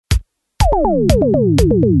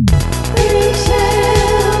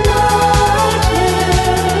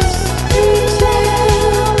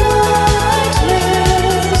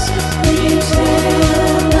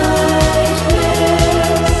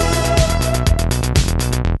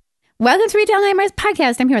Welcome to Retail Nightmares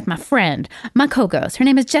Podcast. I'm here with my friend, my co-ghost. Her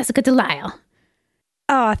name is Jessica Delisle.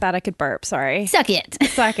 Oh, I thought I could burp. Sorry. Suck it.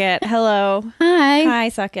 Suck it. Hello. Hi. Hi,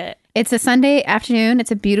 suck it. It's a Sunday afternoon. It's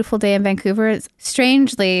a beautiful day in Vancouver. It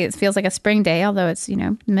feels like a spring day, although it's,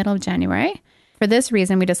 middle of January. For this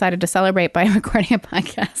reason, we decided to celebrate by recording a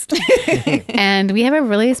podcast. And we have a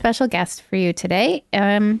really special guest for you today.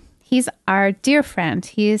 He's our dear friend.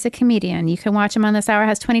 He's a comedian. You can watch him on This Hour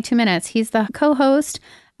Has 22 Minutes. He's the co-host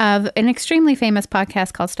of an extremely famous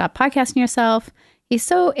podcast called Stop Podcasting Yourself. He's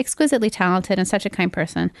so exquisitely talented and such a kind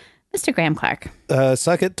person. Mr. Graham Clark.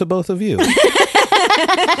 Suck it to both of you.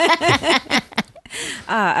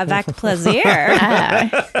 Avec plaisir.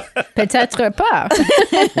 Peut-être pas.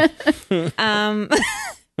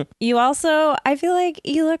 You also, I feel like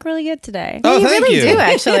you look really good today. Oh, You thank really you. do,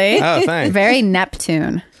 actually. Oh, thanks. Very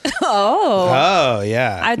Neptune. Oh.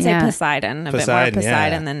 Yeah. I'd say Yeah. Poseidon. A bit more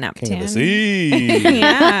Poseidon than King Neptune. of the sea.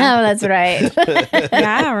 Yeah. Oh, that's right.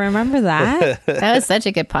 Yeah, remember that? That was such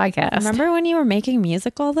a good podcast. Remember when you were making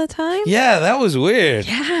music all the time? Yeah, that was weird.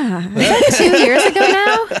 Yeah. 2 years ago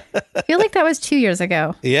now? I feel like that was 2 years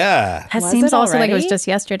ago. Yeah. That Was seems it also like it was already? just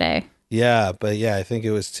yesterday. Yeah, but yeah, I think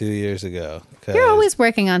it was 2 years ago. 'Cause- You're always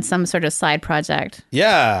working on some sort of side project.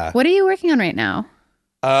 Yeah. What are you working on right now?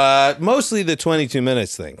 Mostly the 22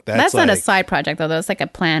 minutes thing. That's not a like- side project, though. That's like a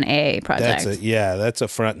plan A project. that's a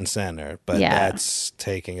front and center, but Yeah. that's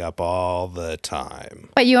taking up all the time.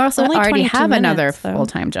 But you also Only already 22 have another minutes, though.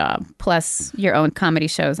 full-time job, plus your own comedy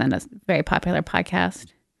shows and a very popular podcast.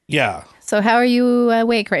 Yeah. So how are you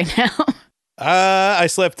awake right now? I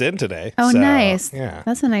slept in today. Oh, so, nice. Yeah.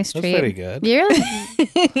 That's a nice That's treat. pretty good.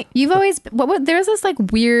 You've always there's this like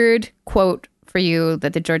weird quote for you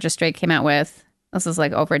that the Georgia Straight came out with. This was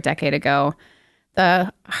like over a decade ago.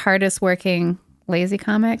 The hardest working lazy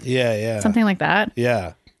comic, Yeah. something like that.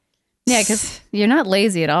 Yeah. Yeah, because you're not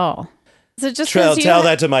lazy at all. Is it just Tell 'cause you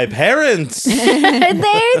that to my parents. They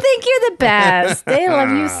think you're the best. They love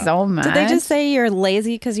you so much. Did they just say you're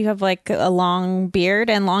lazy because you have like a long beard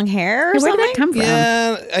and long hair or Where did something? that come from?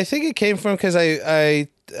 Yeah, I think it came from because I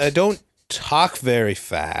don't talk very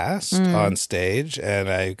fast on stage, and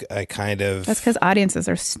I kind of That's because audiences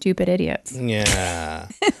are stupid idiots. yeah,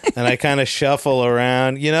 and I kind of shuffle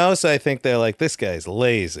around, so I think they're like, this guy's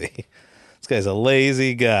lazy. This guy's a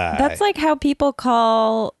lazy guy. That's like how people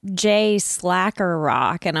call Jay Slacker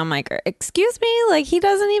Rock. And I'm like, excuse me? Like, he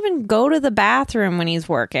doesn't even go to the bathroom when he's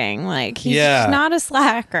working. Like, he's Yeah. not a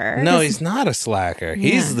slacker. no, he's not a slacker.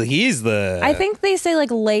 He's the. I think they say like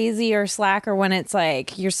lazy or slacker when it's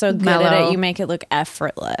like you're so good at Mellow. it, you make it look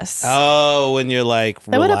effortless. Oh, when you're like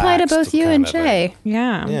That would apply to relaxed both you kind and of a- Jay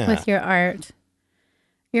Yeah. Yeah. with your art.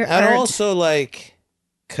 Your And art. also, like,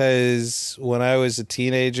 because when I was a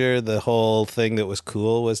teenager, the whole thing that was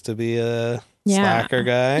cool was to be a Yeah. slacker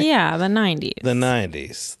guy. Yeah, the 90s. The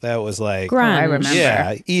 90s. That was like, Grunge. I remember.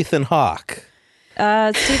 yeah, Ethan Hawke.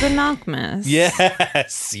 Stephen Malkmus.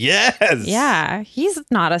 Yes, yes. Yeah, he's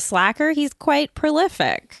not a slacker. He's quite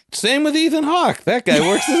prolific. Same with Ethan Hawke. That guy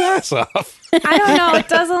works his ass off. I don't know. It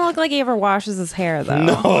doesn't look like he ever washes his hair, though.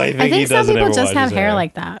 No, I think, I he think some doesn't people ever just wash have his hair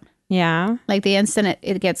like that. Yeah. Like the instant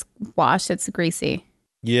it gets washed, it's greasy.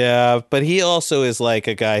 Yeah, but he also is like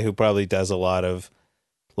a guy who probably does a lot of,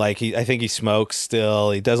 like, I think he smokes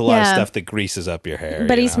still. He does a lot of Yeah. stuff that greases up your hair.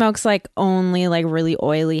 But you he know? smokes like only like really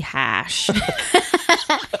oily hash.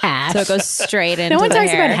 Hash. So it goes straight into No one the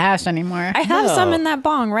talks hair. about hash anymore. I have No. some in that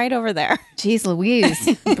bong right over there. Jeez Louise.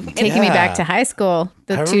 Taking me Yeah. back to high school.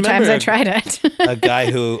 The I 2 times I remember- tried it. a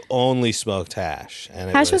guy who only smoked hash. And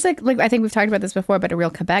it Hash was like I think we've talked about this before, but a real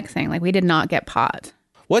Quebec thing. Like we did not get pot.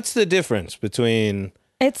 What's the difference between?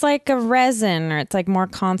 It's like a resin or it's like more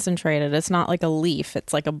concentrated. It's not like a leaf.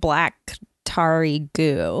 It's like a black tarry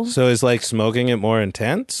goo. So is like smoking it more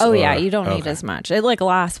intense? Oh or- yeah, you don't need okay. as much. It like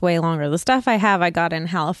lasts way longer. The stuff I have, I got in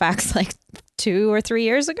Halifax like 2 or 3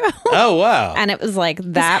 years ago. Oh wow. And it was like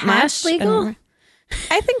that Is hash much. legal? And-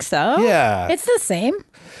 I think so. Yeah. It's the same.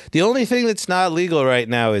 The only thing that's not legal right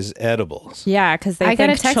now is edibles. Yeah, because they I got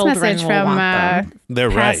think a text children message will from want them. They're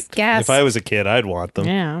past right. guests. If I was a kid, I'd want them.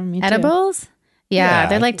 Yeah, me too. Edibles. Yeah, Yeah.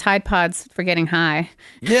 they're like Tide Pods for getting high.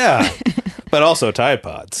 Yeah. But also Tide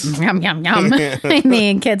Pods. Yum yum yum. I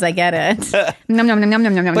mean, kids, I get it. Num num num num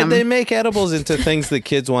num num But num. they make edibles into things that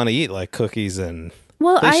kids want to eat, like cookies and.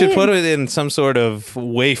 Well, They should put it in some sort of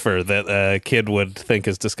wafer that a kid would think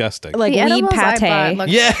is disgusting. Like the weed edibles I pate. bought look-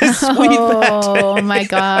 Yes, Oh my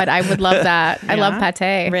god, I would love that. I love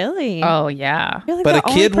pate. Really? Oh yeah. You're like But the a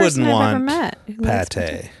only kid person wouldn't I've ever want met who likes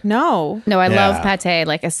pate. No. No, I love Yeah. pate,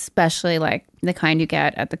 like especially like the kind you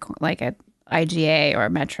get at the like at IGA or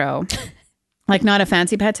Metro. Like not a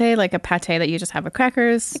fancy pate, like a pate that you just have with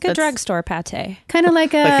crackers. Like a drugstore pate. Kind of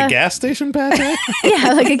like Like a gas station pate?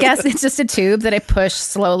 yeah, like a gas. It's just a tube that I push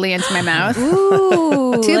slowly into my mouth.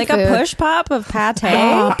 Ooh, Tube like food. a push pop of pate.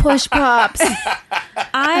 Oh, push pops.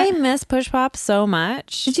 I miss push pops so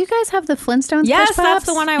much. Did you guys have the Flintstones Yes, push pops? that's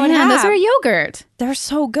the one I would Yeah, those have. are yogurt. They're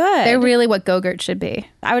so good. They're really what Go-Gurt should be.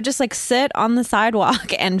 I would just like sit on the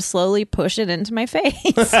sidewalk and slowly push it into my face.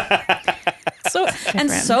 So and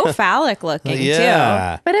so phallic looking too.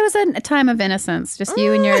 Yeah. But it was a time of innocence. Just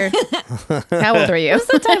you and your... How old were you? It's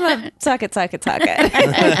the time of suck it, suck it, suck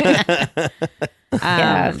it.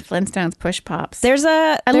 Yeah, Flintstones push pops.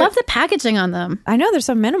 I I love the packaging on them. I know they're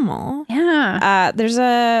so minimal. Yeah. There's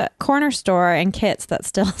a corner store in Kits that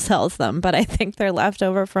still sells them, but I think they're left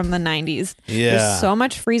over from the 90s. Yeah. There's so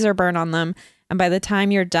much freezer burn on them. And by the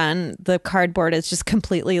time you're done, the cardboard is just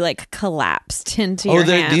completely like collapsed into your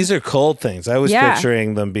hand. These are cold things. I was Yeah.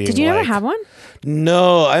 picturing them being Did you like, ever have one?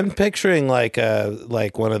 No, I'm picturing like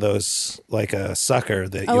one of those, like a sucker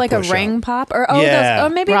that Oh, you like a push ring on. pop? Or Yeah.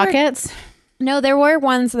 maybe Rockets. No, there were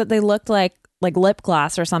ones that they looked like lip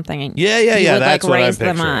gloss or something. And Yeah, you would, that's like what I'm raise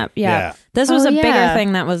them picturing. up. Yeah. This was Oh, a bigger yeah.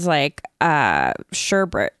 thing that was like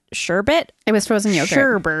sherbet. It was frozen yogurt.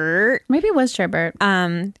 Sherbet. Maybe it was sherbet.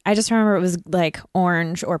 I just remember it was like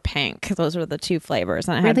orange or pink. Those were the two flavors,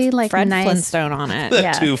 and it Really, had like, Fred nice- Flintstone on it. The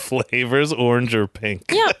Yeah. two flavors, orange or pink.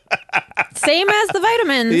 Yeah, same as the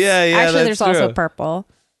vitamins. Yeah, Actually, that's there's also true. purple.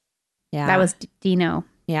 Yeah, That was Dino.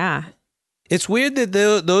 yeah. It's weird that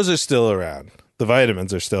those are still around. The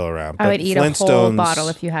vitamins are still around. I but would eat a whole Flintstones- bottle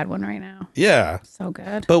if you had one right now. Yeah. So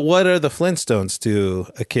good. But what are the Flintstones to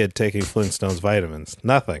a kid taking Flintstones vitamins?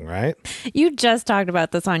 Nothing, right? You just talked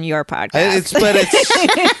about this on your podcast.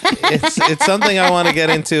 It's something I want to get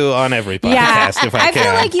into on every podcast if I can.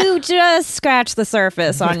 feel like you just scratched the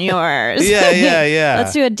surface on yours. Yeah.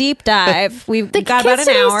 Let's do a deep dive. We've The got kids about an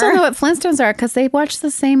today still know hour. what Flintstones are because they watch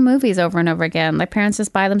the same movies over and over again. Their parents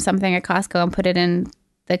just buy them something at Costco and put it in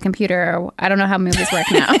the computer. Or, I don't know how movies work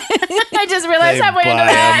now. I just realized They halfway into buy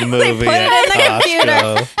that. a movie put it at in the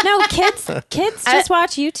Costco. No, kids just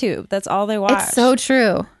watch YouTube. That's all they watch. It's so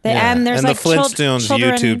true. Yeah. And there's and like the Flintstones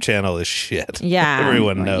children, YouTube channel is shit. Yeah.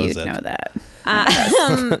 Everyone knows You'd it. know that.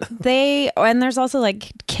 And there's also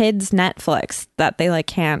like kids Netflix that they like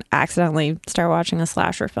can't accidentally start watching a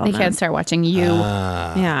slasher film. They on. can't start watching you.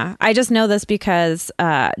 Yeah, I just know this because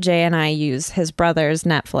Jay and I use his brother's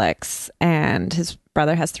Netflix, and his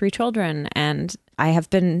brother has 3 children, and I have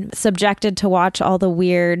been subjected to watch all the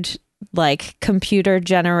weird like computer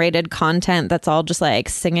generated content that's all just like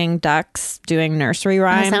singing ducks doing nursery That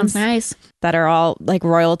rhymes sounds nice. that are all like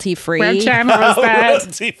royalty free. Where channel is that?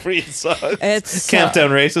 Royalty-free songs. It's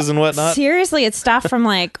Camptown races and whatnot. Seriously, it's stuff from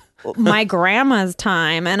like my grandma's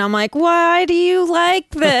time, and I'm like, why do you like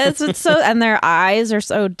this? It's so, and their eyes are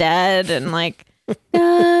so dead, and like,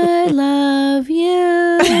 I love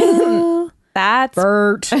you. that's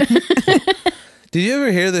Bert. Did you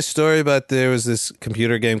ever hear this story about there was this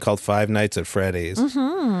computer game called Five Nights at Freddy's?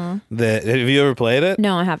 Mm-hmm. Have you ever played it?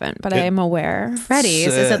 No, I haven't, but I am aware. Freddy's.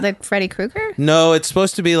 Is it the Freddy Krueger? No, it's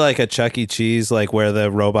supposed to be like a Chuck E. Cheese, like where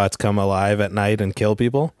the robots come alive at night and kill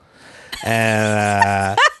people.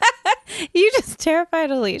 And You just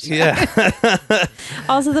terrified Alicia. yeah,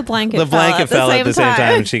 Also, the blanket. the blanket fell at the same time,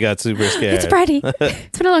 time. and she got super scared. It's Freddy.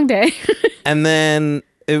 It's been a long day. And then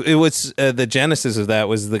it was the genesis of that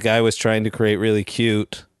was the guy was trying to create really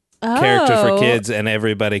cute characters for kids, and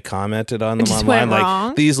everybody commented on them just online went like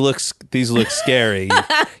wrong? these look scary.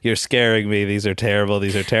 You're scaring me. These are terrible.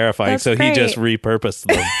 These are terrifying. That's So he just great. repurposed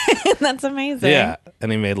them. That's amazing. Yeah,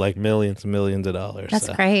 and he made like millions and millions of dollars. That's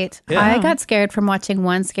so. great. Yeah. I got scared from watching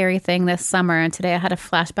one scary thing this summer, and today I had a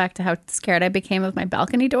flashback to how scared I became of my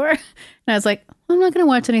balcony door. And I was like, I'm not going to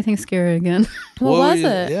watch anything scary again. What was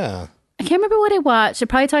it? Yeah. I can't remember what I watched. I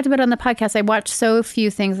probably talked about it on the podcast. I watched so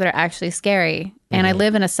few things that are actually scary. And I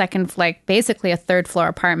live in a second, like basically a 3rd floor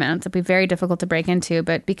apartment. It'd be very difficult to break into.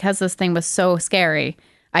 But because this thing was so scary,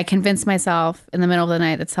 I convinced myself in the middle of the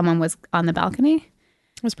night that someone was on the balcony.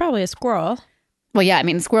 It was probably a squirrel. Well, yeah, I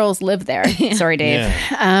mean, squirrels live there. Sorry, Dave.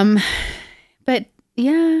 Yeah. But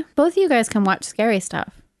yeah, both of you guys can watch scary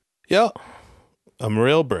stuff. Yeah. I'm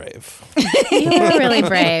real brave. You're really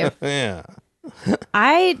brave. Yeah.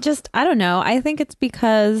 I don't know. I think it's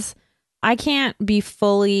because I can't be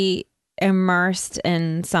fully immersed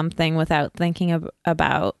in something without thinking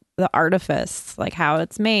about the artifice, like how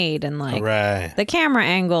it's made and like Right. the camera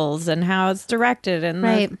angles and how it's directed and the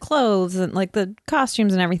Right. clothes and like the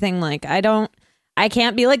costumes and everything. Like I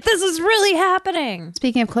can't be like, this is really happening.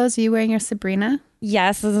 Speaking of clothes, are you wearing your Sabrina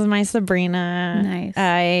Yes, this is my Sabrina. Nice.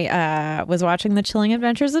 I was watching The Chilling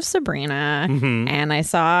Adventures of Sabrina, and I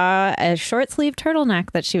saw a short sleeve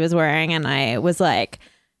turtleneck that she was wearing, and I was like,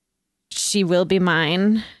 she will be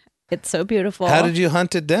mine. It's so beautiful. How did you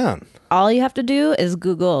hunt it down? All you have to do is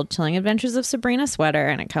Google Chilling Adventures of Sabrina sweater,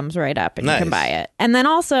 and it comes right up, and you can buy it. And then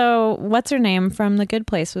also, what's her name from The Good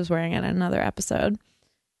Place was wearing it in another episode.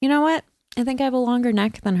 You know what? I think I have a longer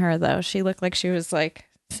neck than her, though. She looked like she was like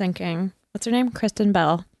sinking. What's her name? Kristen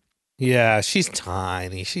Bell. Yeah, she's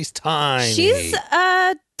tiny. She's tiny. She's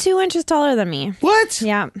 2 inches taller than me. What?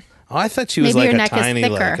 Yeah. Oh, I thought she was Maybe like her a neck is tiny,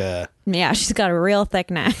 thicker. like a... Yeah, she's got a real thick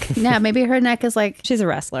neck. Yeah, maybe her neck is like, She's a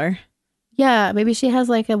wrestler. yeah, maybe she has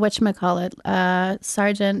like a, whatchamacallit,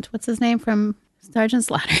 Sergeant, what's his name from Sergeant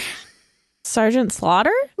Slaughter? Sergeant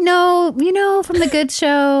Slaughter? No, you know, from the good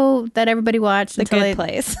show that everybody watched The until Good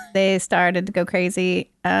Place. they started to go crazy.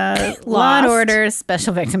 Law and Lost. Order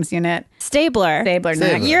Special Victims Unit. Stabler. Stabler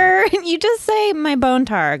neck. You just say my bone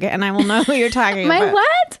targ, and I will know who you're talking My about.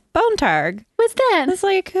 what? Bone targ. What's that? That's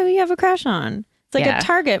like who you have a crush on. It's like Yeah. a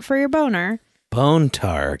target for your boner. Bone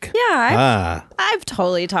targ. Yeah, I've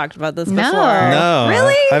totally talked about this No. before. No.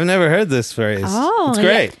 Really? I've never heard this phrase. Oh, it's yeah.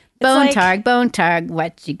 great. Bone like- targ,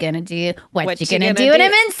 what you gonna do? What you gonna do do? when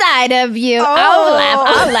I'm inside of you? Oh.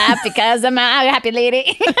 I'll laugh because I'm a happy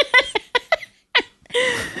lady.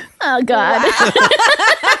 Oh God.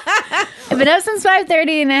 I've been up since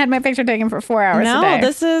 5:30 and I had my picture taken for 4 hours No,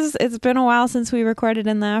 today. it's been a while since we recorded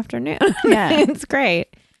in the afternoon. Yeah. It's great.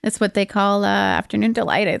 That's what they call afternoon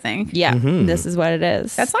delight, I think. Yeah, this is what it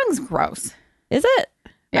is. That song's gross. Is it?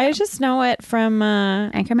 Yeah. I just know it from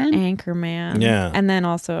Anchorman? Anchorman. Yeah. And then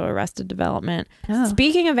also Arrested Development. Oh.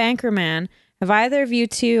 Speaking of Anchorman, have either of you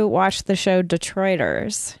two watched the show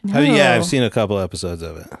Detroiters? Oh, yeah, No. I've seen a couple episodes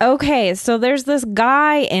of it. Okay, so there's this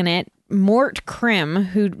guy in it, Mort Krim,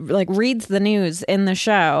 who like reads the news in the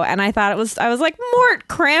show, and I was like, Mort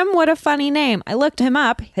Krim, what a funny name. I looked him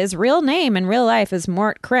up. His real name in real life is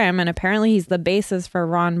Mort Krim, and apparently he's the basis for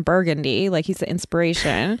Ron Burgundy. Like he's the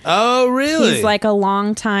inspiration. Oh, really? He's like a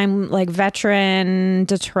longtime, like veteran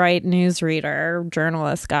Detroit newsreader,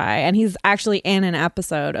 journalist guy, and he's actually in an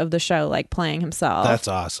episode of the show, like playing himself. That's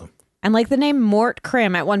awesome. And like the name Mort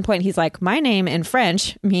Krim, at one point he's like, my name in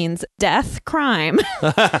French means death crime.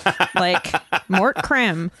 Like Mort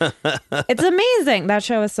Krim. It's amazing. That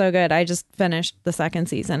show is so good. I just finished the second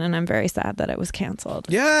season and I'm very sad that it was canceled.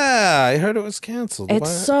 Yeah, I heard it was canceled. It's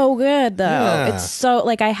so good though. Yeah. It's so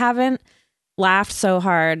like I haven't laughed so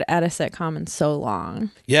hard at a sitcom in so long.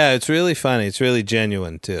 Yeah, it's really funny. It's really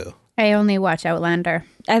genuine, too. I only watch Outlander.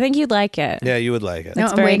 I think you'd like it. Yeah, you would like it. No,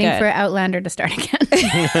 It's I'm very waiting good. for Outlander to start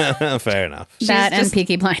again. Fair enough. That and just-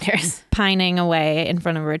 Peaky Blinders, Pining away in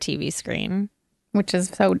front of her TV screen. which is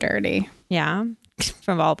so dirty. Yeah.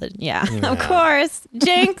 From all the of course.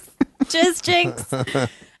 Jinx. Just Jinx.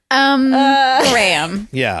 Graham.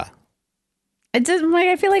 Yeah. It just, like,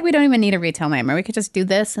 I feel like we don't even need a retail nightmare. We could just do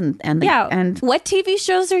this and What TV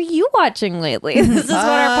shows are you watching lately? This is what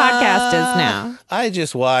our podcast is now. I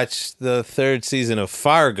just watched the 3rd season of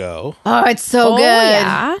Fargo. oh, it's so good.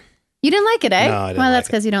 Yeah. You didn't like it, eh? No, I didn't well, like that's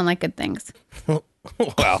it. because you don't like good things. Well,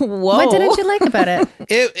 Whoa. What didn't you like about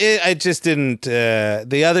it? I just didn't.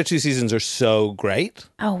 The other 2 seasons are so great.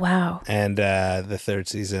 Oh, wow. And the 3rd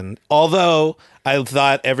season, although I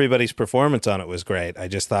thought everybody's performance on it was great, I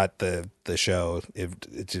just thought the show,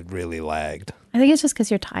 it just really lagged. I think it's just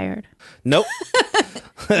because you're tired. Nope.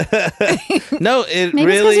 No, it Maybe it's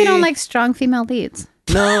really. because you don't like strong female leads.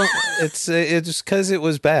 No, it's just because it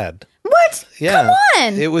was bad. What? Yeah, Come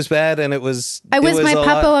on. It was bad, and it was. I was my a lot-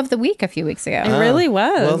 puppo of the week a few weeks ago. It really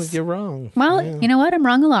Well, was. you're wrong. Well, you know what? I'm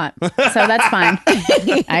wrong a lot. So that's fine.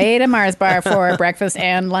 I ate a Mars bar for breakfast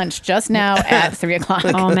and lunch just now at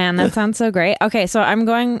 3:00. Oh man, that sounds so great. Okay, so I'm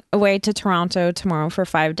going away to Toronto tomorrow for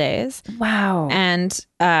 5 days. Wow. And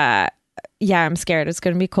yeah, I'm scared it's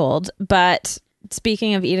going to be cold. But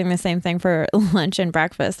speaking of eating the same thing for lunch and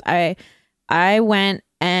breakfast, I went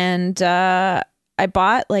and I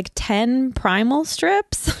bought like 10 Primal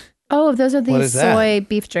strips, Oh, those are What the is that? soy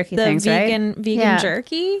beef jerky the things, right? vegan Yeah.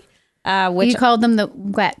 jerky, which You called them the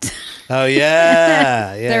wet. Oh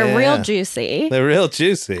yeah, yeah. they're real yeah. juicy. They're real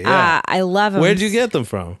juicy. Yeah. I love them. Where'd you get them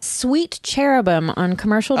from? Sweet Cherubim on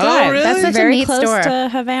Commercial Oh, Drive? really? That's such a very neat close store. to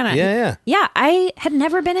Havana. Yeah. Yeah, I had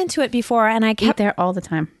never been into it before, and I Eat kept there all the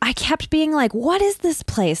time. being like, "What is this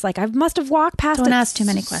place?" Like, I must have walked past. Don't it ask too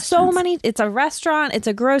many So questions. many. It's a restaurant. It's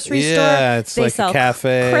a grocery store. Yeah, it's they like a sell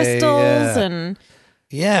cafe, crystals, yeah. and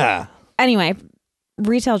Yeah. anyway,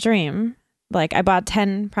 retail dream. Like I bought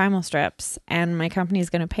 10 Primal strips and my company's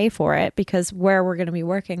going to pay for it because where we're going to be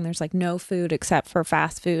working, there's like no food except for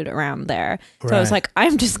fast food around there. So I was like,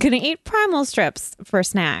 I'm just going to eat Primal strips for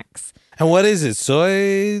snacks. And what is it?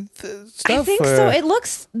 Soy stuff? I think so. It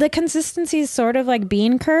looks, the consistency is sort of like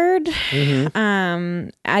bean curd.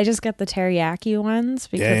 I just get the teriyaki ones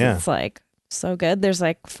because it's like so good. There's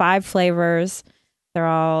like 5 flavors. They're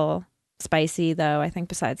all spicy though, I think,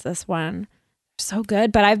 besides this one. So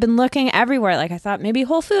good. But I've been looking everywhere. Like I thought maybe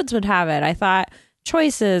Whole Foods would have it. I thought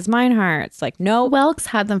Choices, Meinhardt's, like no. Welk's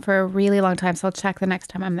had them for a really long time, so I'll check the next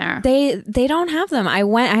time I'm there. They don't have them. I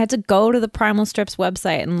had to go to the Primal Strips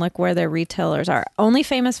website and look where their retailers are. Only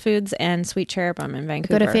Famous Foods and Sweet Cherubim in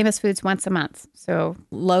Vancouver. Go to Famous Foods once a month, so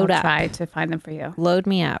I'll try to find them for you. Load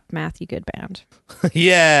me up, Matthew Goodband.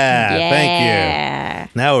 Yeah, thank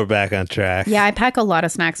you. Now we're back on track. Yeah, I pack a lot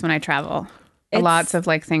of snacks when I travel. Lots of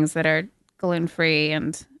like things that are gluten-free,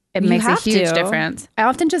 and it makes a huge difference. I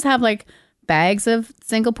often just have like bags of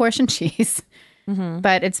single portion cheese,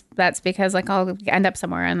 but that's because like I'll end up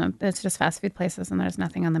somewhere and it's just fast food places and there's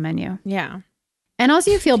nothing on the menu. Yeah. And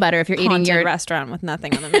also you feel better if you're eating your restaurant with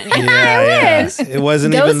nothing on the menu. Yeah. It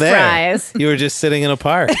wasn't Ghost even there. Fries. You were just sitting in a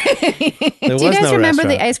park. Do you guys remember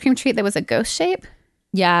the ice cream treat that was a ghost shape?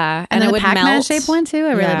 Yeah, and it the would Pac-Man melt. shape one too.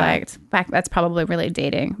 I really liked. That's probably really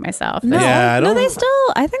dating myself. No, Yeah,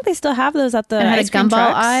 I think they still have those at the And it had a ice cream gumball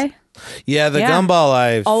trucks. eye. Yeah, the gumball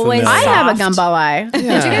eye. Always I familiar. have a gumball eye. Did you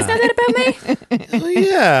guys know that about me?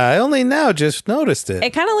 Yeah, I only now just noticed it. It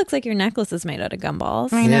kind of looks like your necklace is made out of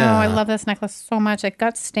gumballs. I know. Yeah. I love this necklace so much. It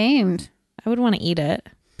got stained. I would want to eat it.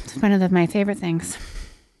 It's one of my favorite things.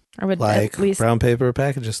 I would Like at least. brown paper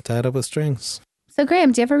packages tied up with strings. So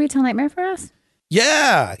Graham, do you have a retail nightmare for us?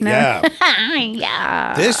 Yeah, yeah.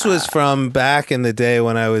 Yeah. This was from back in the day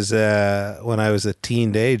when I was a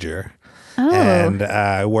teenager, Oh. and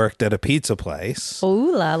I worked at a pizza place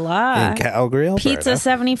Ooh la la. in Calgary, Alberta. Pizza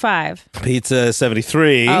 75. Pizza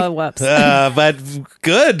 73. Oh, whoops. But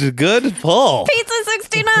good pull. Pizza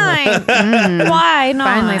 69. Why not?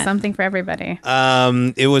 Finally, something for everybody.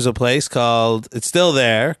 It was a place it's still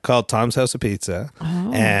there, called Tom's House of Pizza.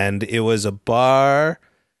 Oh. And it was a bar,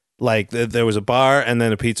 like there was a bar and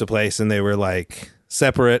then a pizza place, and they were like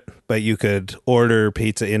separate, but you could order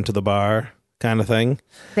pizza into the bar kind of thing.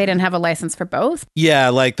 They didn't have a license for both. Yeah,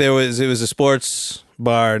 like it was a sports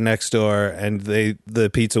bar next door, and the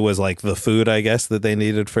pizza was like the food, I guess, that they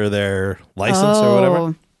needed for their license or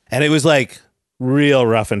whatever. And it was like real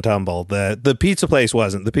rough and tumble. The pizza place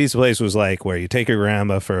wasn't. The pizza place was like where you take your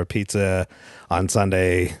grandma for a pizza on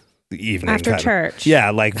Sunday evening After church.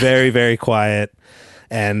 Yeah, like very, very quiet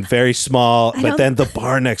and very small. But then the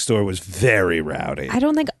bar next door was very rowdy. I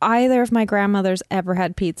don't think either of my grandmothers ever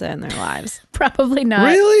had pizza in their lives. Probably not.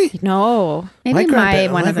 Really? No. Maybe my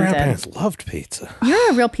one of them did. grandparents loved pizza.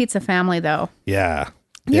 You're a real pizza family, though. Yeah.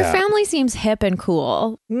 Your Yeah. family seems hip and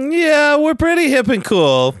cool. Yeah, we're pretty hip and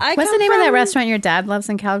cool. What's the name of that restaurant your dad loves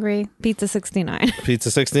in Calgary Pizza 69.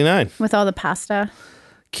 Pizza 69. with all the pasta?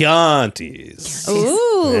 Chianti's.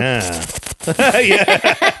 Ooh. Yeah.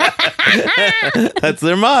 Yeah. That's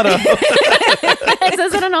their motto. It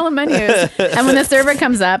says it on all the menus. And when the server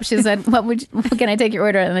comes up, she said, can I take your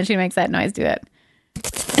order? And then she makes that noise. Do it.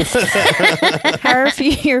 How are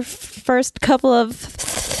your first couple of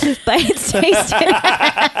bites tasted?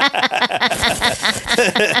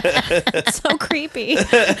 It's so creepy.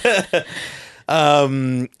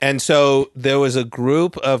 And so there was a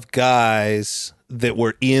group of guys that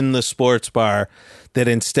were in the sports bar that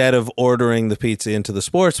instead of ordering the pizza into the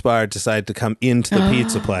sports bar decided to come into the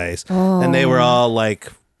pizza place. And they were all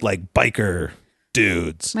like biker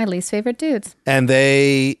dudes. My least favorite dudes. And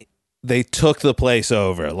they took the place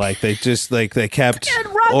over. Like they just like they kept rock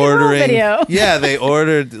and roll ordering. video. Yeah, they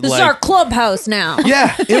ordered This is our clubhouse now.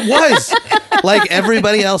 Yeah, it was. Like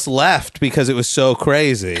everybody else left because it was so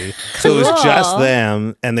crazy. So it was Cool. just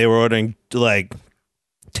them, and they were ordering like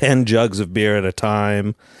 10 jugs of beer at a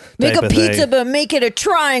time. Make type a of pizza, thing. but make it a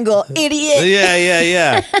triangle, idiot.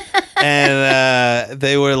 Yeah. And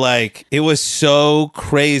they were like, it was so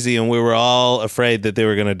crazy, and we were all afraid that they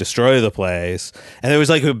were going to destroy the place. And there was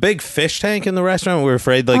like a big fish tank in the restaurant. We were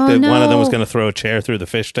afraid like that one of them was going to throw a chair through the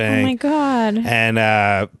fish Oh tank. my God.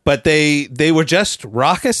 And but they were just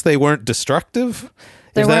raucous. They weren't destructive.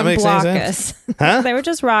 They If that weren't makes any sense. blockus. Huh? They were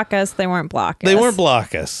just raucous. They weren't blockus. They weren't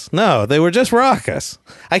blockus. No, they were just raucous.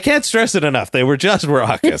 I can't stress it enough. They were just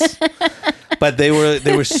raucous. But they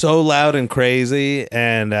were so loud and crazy,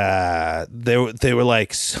 and they were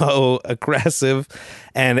like so aggressive.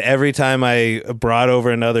 And every time I brought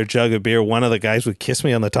over another jug of beer, one of the guys would kiss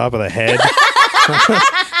me on the top of the head.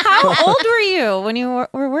 How How old were you when you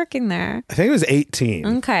were working there? I think it was 18.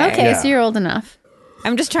 Okay. Okay, Yeah. so you're old enough.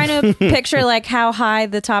 I'm just trying to picture like how high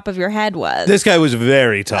the top of your head was. This guy was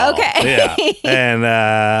very tall. Okay. Yeah.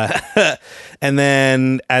 And and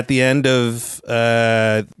then at the end of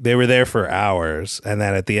they were there for hours, and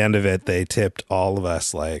then at the end of it they tipped all of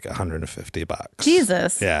us like $150.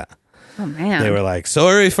 Jesus. Yeah. Oh man. They were like,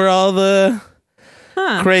 sorry for all the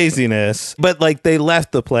craziness. But like they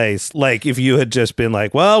left the place. Like if you had just been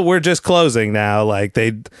like, well, we're just closing now. Like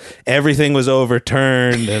everything was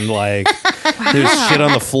overturned and like there's shit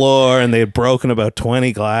on the floor and they had broken about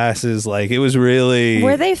 20 glasses. Like it was really.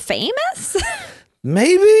 Were they famous?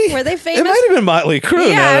 Maybe. Were they famous? It might have been Motley Crue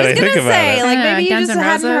Yeah, now I that was I think gonna about say, it. like maybe you Guns just N'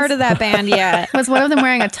 hadn't Roses? heard of that band yet. Was one of them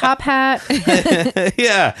wearing a top hat?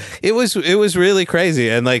 Yeah, it was really crazy,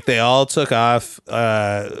 and like they all took off,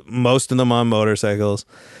 most of them on motorcycles,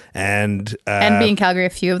 and being Calgary,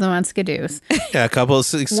 a few of them on skidoos. yeah, a couple of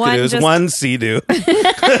skidoos, one sea-doo.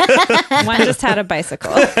 One just had a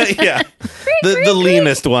bicycle. Yeah, the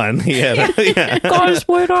leanest one. Yeah. Gotta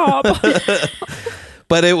split up.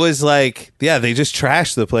 But it was like, yeah, they just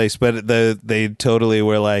trashed the place, but they totally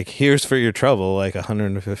were like, here's for your trouble, like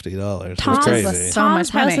 $150. It was Tom's crazy. So much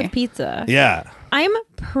House money. of Pizza. Yeah. I'm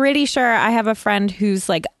pretty sure I have a friend whose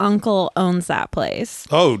like uncle owns that place.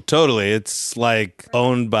 Oh, totally. It's like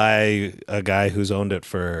owned by a guy who's owned it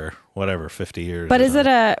for whatever 50 years. But or is it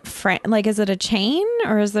something. is it a chain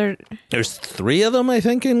or is there? There's 3 of them, I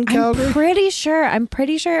think, in Calgary. I'm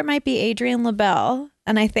pretty sure it might be Adrienne LaBelle,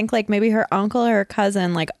 and I think like maybe her uncle or her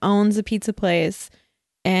cousin like owns a pizza place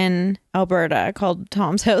in Alberta called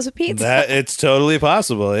Tom's House of Pizza. That it's totally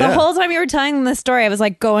possible. Yeah. The whole time you were telling this story, I was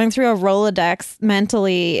like going through a Rolodex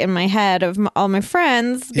mentally in my head of all my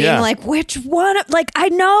friends, being Yeah. like, which one? Like, I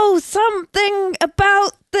know something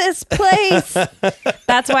about this place.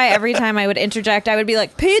 That's why every time I would interject, I would be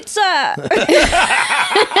like, pizza.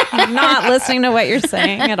 Not listening to what you're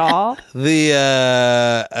saying at all.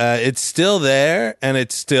 It's still there, and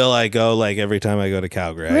it's still I go like every time I go to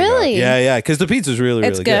Calgary. I go. Really? Yeah, because the pizza's really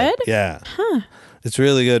It's good. good? Yeah. It's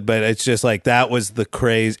really good, but it's just like that was the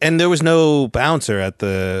craze, and there was no bouncer at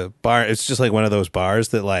the bar. It's just like one of those bars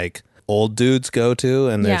that like old dudes go to,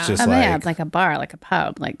 and there's Yeah. just Oh, yeah, like, it's like a bar, like a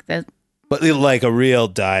pub. Like that. but like a real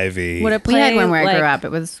divey. Would it We play had one where I like grew up.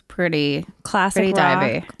 It was pretty classic rock,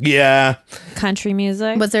 divey. Yeah, country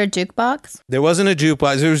music? Was there a jukebox? there wasn't a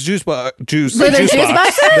jukebox. There was juice box. Juice. Were there juice juice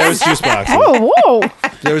box. boxes? There was juice boxes. Oh, whoa!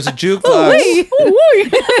 There was a jukebox.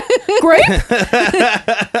 Grape?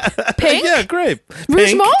 Pink? Yeah, grape, Rouge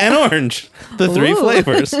pink, Malt? and orange. The 3 Ooh.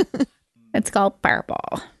 flavors. It's called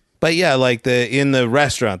Fireball. But yeah, like in the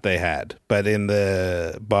restaurant they had, but in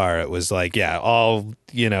the bar it was like, yeah, all,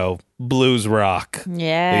 blues rock.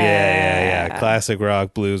 Yeah. Classic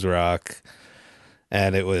rock, blues rock.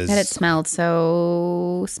 And it was. And it smelled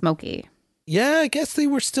so smoky. Yeah, I guess they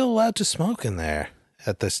were still allowed to smoke in there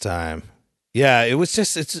at this time. Yeah, it was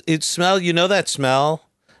just, it smelled, that smell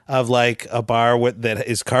of like a bar that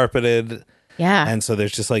is carpeted. Yeah. And so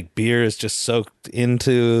there's just like beer is just soaked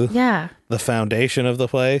into Yeah. the foundation of the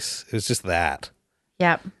place. It was just that.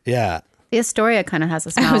 Yep. Yeah. The Astoria kind of has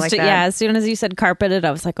a smell like that. Yeah, as soon as you said carpeted,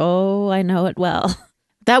 I was like, oh, I know it well.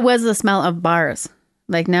 That was the smell of bars.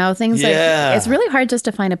 Like now things Yeah. like, it's really hard just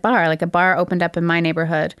to find a bar. Like a bar opened up in my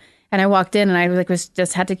neighborhood and I walked in and I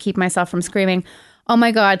just had to keep myself from screaming, oh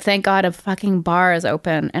my God, thank God a fucking bar is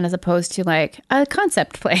open. And as opposed to like a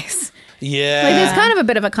concept place. Yeah. Like there's kind of a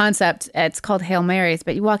bit of a concept. It's called Hail Marys,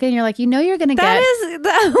 but you walk in, you're like, you're going to get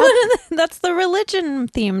That's the religion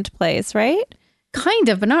themed place, right? kind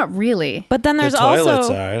of, but not really. But then there's the toilets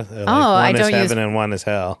also are. They're like, Oh, I one don't is use- heaven and one is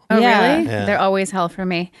hell. Oh, Yeah. really? Yeah. They're always hell for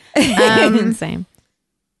me. same.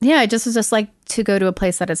 Yeah, it just was just like to go to a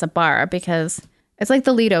place that is a bar because it's like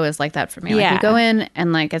the Lido is like that for me. Like Yeah. you go in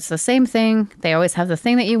and like it's the same thing. They always have the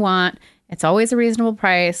thing that you want. It's always a reasonable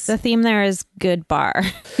price. The theme there is good bar.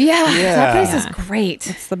 Yeah, that place Yeah. is great.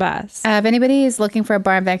 It's the best. If anybody is looking for a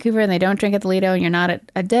bar in Vancouver and they don't drink at the Lido and you're not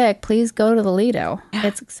a dick, please go to the Lido.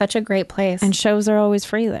 It's such a great place. And shows are always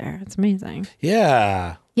free there. It's amazing.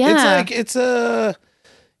 Yeah. Yeah. It's like,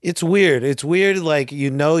 it's weird. It's weird. Like,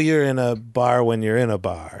 you're in a bar when you're in a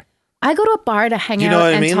bar. I go to a bar to hang Do you out know what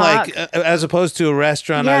I and mean? talk. Like, as opposed to a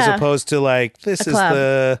restaurant, as Yeah. opposed to like, this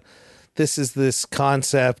club. is this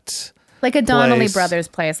concept. like a Donnelly place. Brothers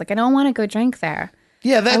place. Like I don't want to go drink there.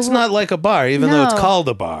 Yeah, that's not like a bar, even though it's No. called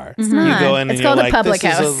a bar. It's not. You go in and It's you're called a like, public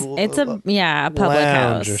this house. is It's a public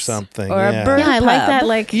lounge house or something. or yeah. a brew Yeah, I like pub. that.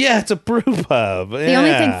 Like Yeah, it's a brew pub. the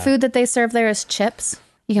only thing food that they serve there is chips.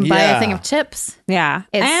 You can buy a thing Yeah. of chips. Yeah.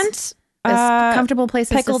 It's- And comfortable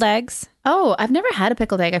places. Pickled eggs. Oh, I've never had a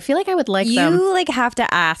pickled egg. I feel like I would like You them. like have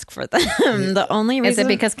to ask for them. The only Is reason it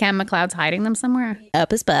because Cam McLeod's hiding them somewhere?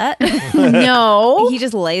 up his butt. No. He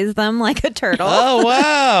just lays them like a turtle. Oh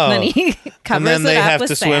wow! Then he covers and then it they up have with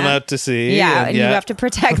to sand. swim out to sea. Yeah, and you have to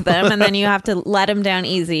protect them, and then you have to let them down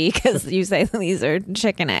easy because you say these are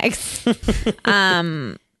chicken eggs.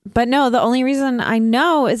 But no, the only reason I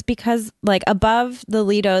know is because like above the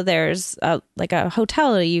Lido, there's like a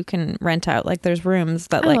hotel you can rent out. Like there's rooms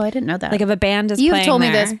that I didn't know that. Like if a band is You've playing told me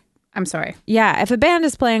there, this. I'm sorry. Yeah, if a band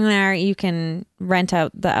is playing there, you can rent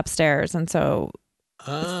out the upstairs. And so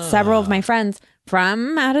several of my friends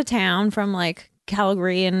from out of town, from like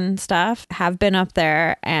Calgary and stuff, have been up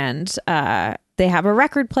there, and they have a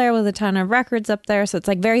record player with a ton of records up there. So it's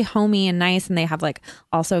like very homey and nice. And they have like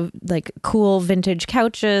also like cool vintage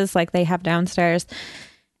couches like they have downstairs.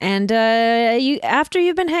 And you after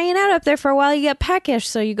you've been hanging out up there for a while, you get peckish.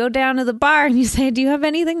 So you go down to the bar and you say, "Do you have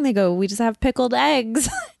anything?" They go, "We just have pickled eggs."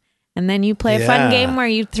 And then you play a fun game where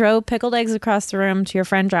you throw pickled eggs across the room to your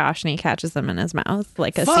friend Josh, and he catches them in his mouth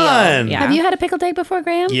like a seal. Yeah. Have you had a pickled egg before,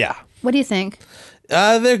 Graham? Yeah. What do you think?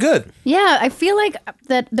 They're good. Yeah, I feel like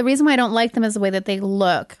that the reason why I don't like them is the way that they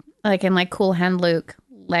look, like in like Cool Hand Luke.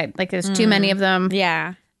 Like there's too many of them.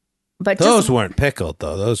 Yeah. But Those weren't pickled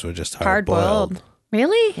though. Those were just hard boiled.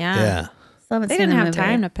 Really? Yeah. Yeah. Still haven't They seen didn't the have movie.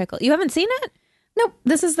 time to pickle. You haven't seen it? Nope.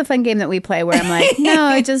 This is the fun game that we play where I'm like, no,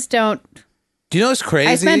 I just don't. Do you know what's crazy?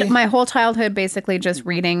 I spent my whole childhood basically just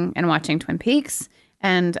reading and watching Twin Peaks.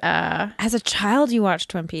 And As a child, you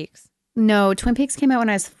watched Twin Peaks. no, Twin Peaks came out when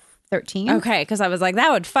I was 13. Okay, because I was like, that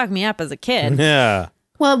would fuck me up as a kid. Yeah.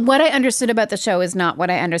 Well, what I understood about the show is not what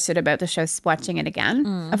I understood about the show watching it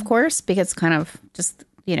again, of course, because kind of just,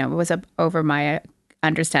 it was over my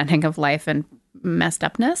understanding of life and messed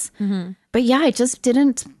upness. Mm-hmm. But yeah, I just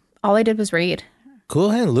didn't, all I did was read.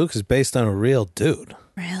 Cool Hand Luke is based on a real dude.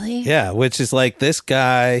 Really? Yeah, which is like this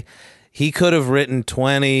guy, he could have written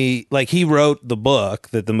 20, like he wrote the book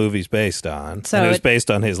that the movie's based on. So and it was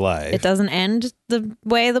based on his life. It doesn't end the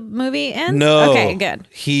way the movie ends? No. Okay, good.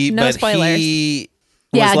 No but spoilers. He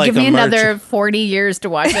was Yeah, like give me a merchant- another 40 years to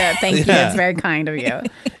watch it. Thank you. Yeah. It's very kind of you.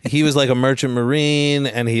 He was like a merchant marine,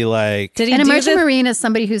 and he like Did he And a do merchant the- marine is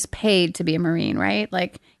somebody who's paid to be a marine, right?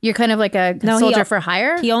 Like you're kind of like a No, soldier for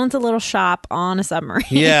hire. He owns a little shop on a submarine.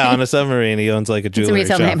 yeah, on a submarine. He owns like a jewelry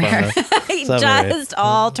retail shop. nightmare. He Submarine. just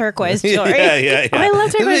all turquoise jewelry. yeah. I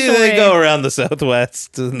love turquoise They jewelry. go around the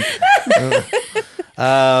Southwest. And,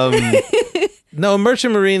 no,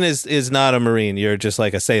 merchant marine is not a marine. You're just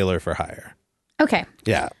like a sailor for hire. Okay.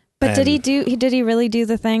 Yeah. But did he really do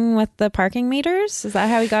the thing with the parking meters? Is that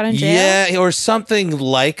how he got in jail? Yeah, or something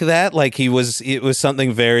like that. Like it was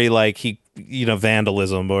something very like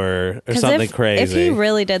vandalism or 'Cause something if, crazy. If he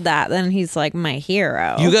really did that, then he's like my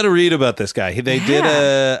hero. You got to read about this guy. They did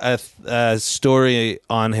a story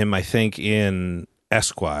on him, I think, in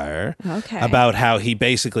Esquire. Okay. About how he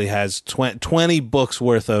basically has 20 books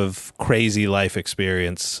worth of crazy life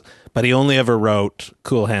experience, but he only ever wrote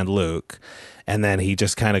Cool Hand Luke. And then he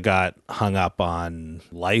just kind of got hung up on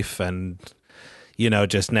life and,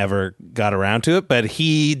 just never got around to it. But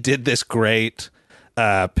he did this great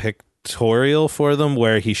pictorial for them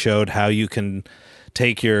where he showed how you can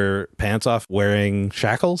take your pants off wearing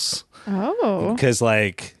shackles. Oh. Because,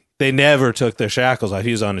 they never took their shackles off.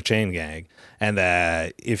 He was on a chain gang. And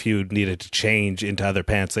if you needed to change into other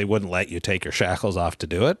pants, they wouldn't let you take your shackles off to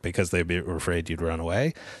do it because they were afraid you'd run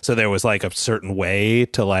away. So there was a certain way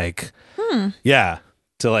to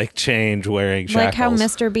to change wearing shackles. Like how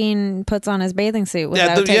Mr. Bean puts on his bathing suit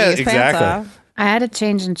without taking his exactly. pants off. I had to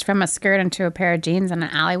change from a skirt into a pair of jeans in an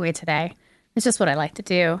alleyway today. It's just what I like to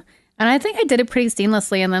do. And I think I did it pretty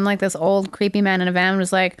seamlessly. And then this old creepy man in a van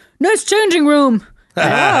was like, "Nice changing room."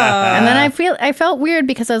 And then I felt weird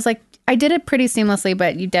because I was like, I did it pretty seamlessly,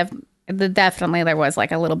 but definitely there was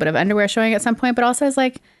a little bit of underwear showing at some point. But also I was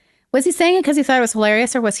like, was he saying it because he thought it was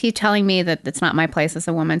hilarious, or was he telling me that it's not my place as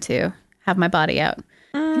a woman to have my body out?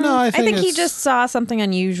 No, I I think he it's- just saw something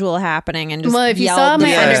unusual happening and just Well, if you yelled saw the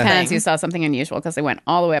my first underpants, thing. you saw something unusual because they went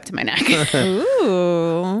all the way up to my neck.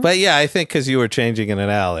 Ooh. But yeah, I think because you were changing in an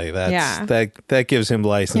alley, that gives him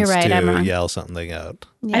license You're right, I'm to wrong. yell something out.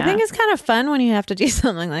 I think it's kind of fun when you have to do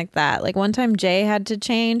something like that. Like one time Jay had to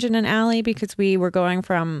change in an alley because we were going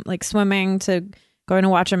from swimming to going to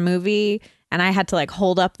watch a movie, and I had to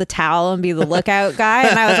hold up the towel and be the lookout guy.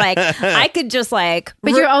 And I was like, I could just But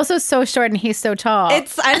you're also so short and he's so tall.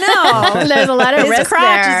 I know. There's a lot of His risk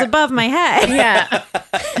crotch there. is above my head. Yeah.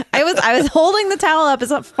 I was holding the towel up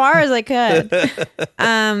as far as I could.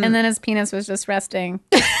 And then his penis was just resting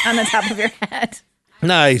on the top of your head.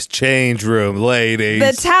 Nice change room, ladies.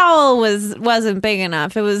 The towel wasn't big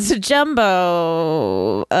enough. It was a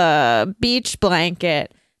jumbo beach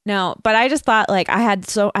blanket. No, but I just thought like I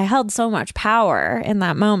held so much power in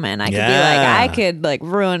that moment. I could be like, I could like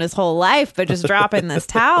ruin his whole life, but just dropping this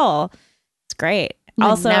towel. It's great. You would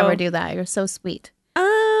Also, never do that. You're so sweet.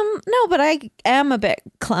 No, but I am a bit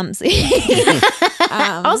clumsy.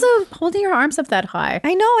 Also, holding your arms up that high.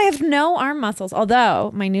 I know I have no arm muscles.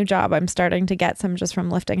 Although my new job, I'm starting to get some just from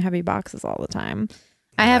lifting heavy boxes all the time.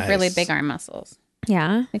 I have really big arm muscles.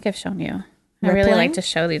 Yeah. I think I've shown you. I Rippling? really like to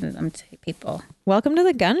show these to people. Welcome to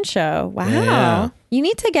the gun show. Wow. Yeah. You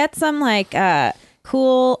need to get some like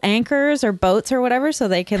cool anchors or boats or whatever so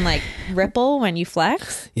they can like ripple when you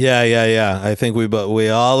flex. Yeah. I think we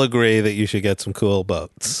all agree that you should get some cool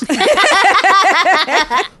boats.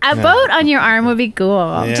 A boat on your arm would be cool.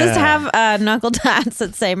 Yeah. Just have knuckle tats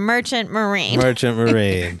that say Merchant Marine. Merchant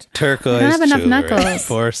Marine, turquoise. I don't have enough jewelry knuckles.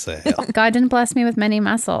 for sale. God didn't bless me with many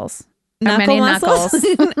muscles. Or Knuckle many muscles?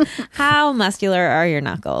 knuckles. How muscular are your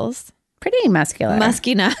knuckles? Pretty muscular.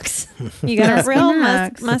 Musky nucks. You got a Musky real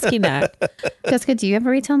nucks. musky nut. Jessica, do you have a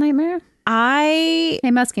retail nightmare? Hey,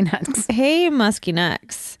 musky nuts. Hey, musky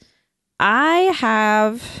nuts. I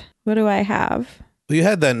have, what do I have? Well, you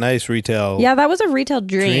had that nice retail Yeah, that was a retail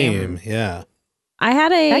dream. Yeah. I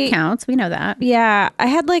had That counts. We know that. Yeah, I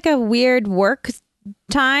had like a weird work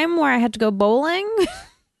time where I had to go bowling.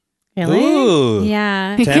 Really? Ooh.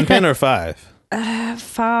 Yeah. 10 pin or 5?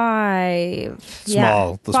 5.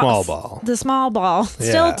 Small, the small ball. The small ball.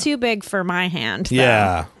 Still Yeah. too big for my hand. though.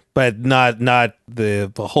 Yeah. But not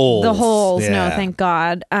the holes. The holes, no, Yeah. thank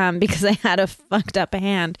God. Because I had a fucked up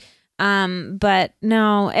hand. But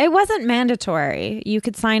no, it wasn't mandatory. You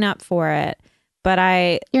could sign up for it.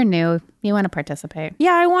 But You're new. You want to participate.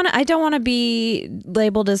 yeah, I don't want to be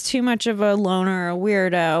labeled as too much of a loner or a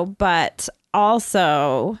weirdo, but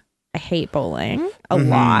also I hate bowling a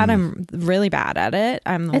lot. I'm really bad at it.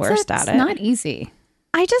 I'm the worst at it. It's not easy.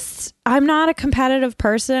 I'm not a competitive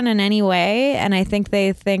person in any way. And I think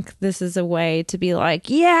they think this is a way to be like,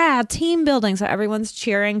 yeah, team building. So everyone's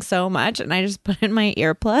cheering so much. And I just put in my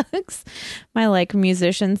earplugs, my like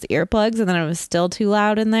musicians' earplugs. And then it was still too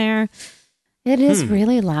loud in there. It is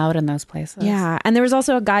really loud in those places. Yeah. And there was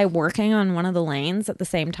also a guy working on one of the lanes at the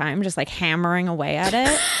same time, just like hammering away at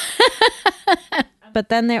it. But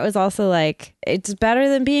then there was also like, it's better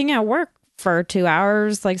than being at work for 2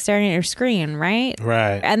 hours, like staring at your screen, right?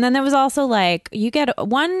 Right. And then there was also like, you get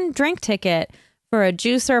one drink ticket for a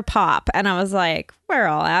juice or pop. And I was like, we're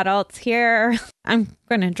all adults here. I'm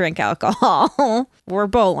going to drink alcohol. We're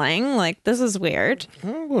bowling. Like, this is weird.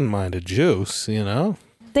 I wouldn't mind a juice, you know?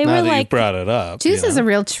 They now were that like, you brought it up. Juice you is know? a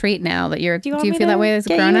real treat now that you're. Do want you me feel to that way as a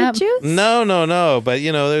get grown you a up? juice? No. But,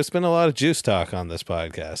 you know, there's been a lot of juice talk on this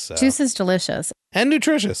podcast. So. Juice is delicious. And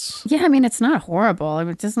nutritious. Yeah, I mean, it's not horrible. I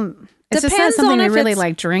mean, it doesn't. It's just not Depends something on we if really it's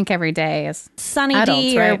like drink every day as Sunny adults,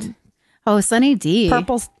 D right? or Oh, Sunny D.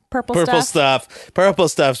 purple Purple stuff. stuff. Purple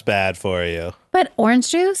stuff's bad for you. But orange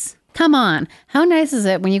juice? Come on. How nice is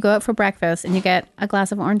it when you go out for breakfast and you get a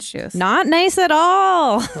glass of orange juice? Not nice at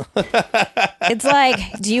all. It's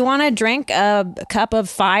like, do you want to drink a cup of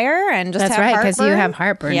fire and just That's have right, because you heartburn? have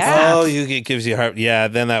heartburn. Yeah. Oh, it gives you heart. Yeah,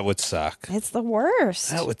 then that would suck. It's the worst.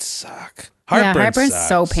 That would suck. Yeah, heartburn's sucks.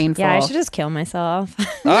 so painful. Yeah, I should just kill myself.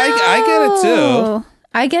 I get it too. Oh,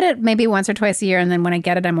 I get it maybe once or twice a year, and then when I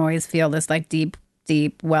get it, I'm always feel this like deep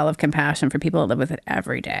well of compassion for people that live with it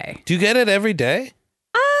every day. Do you get it every day?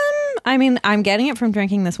 I mean, I'm getting it from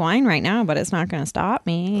drinking this wine right now, but it's not going to stop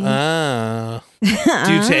me. Do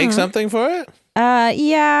you take something for it?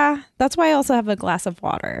 Yeah, that's why I also have a glass of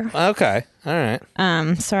water. Okay. All right.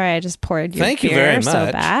 Sorry, I just poured your Thank you beer very so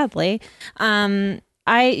much. badly.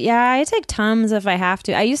 I take Tums if I have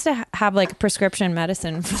to. I used to have like prescription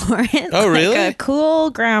medicine for it. Oh, really? Like a cool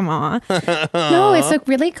grandma. No, it's a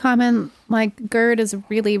really common, like GERD is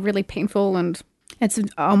really, really painful and it's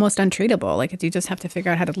almost untreatable. Like you just have to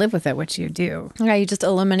figure out how to live with it, which you do. Yeah, you just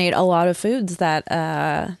eliminate a lot of foods that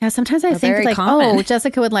Yeah, sometimes I think very like, common. oh,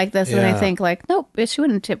 Jessica would like this. And Yeah. I think like, nope, she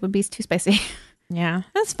wouldn't. It would be too spicy. yeah,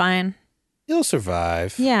 that's fine. You'll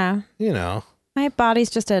survive. Yeah. You know. My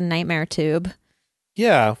body's just a nightmare tube.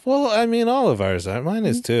 Yeah. Well, I mean, all of ours are. Mine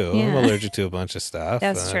is too. I'm Yeah. allergic to a bunch of stuff.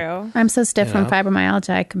 That's true. I'm so stiff from Yeah.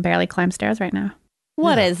 fibromyalgia, I can barely climb stairs right now.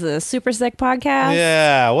 What is this? Super Sick Podcast?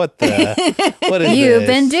 Yeah. What the? What is You've this?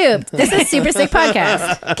 been duped. This is Super Sick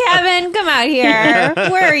Podcast. Kevin, come out here.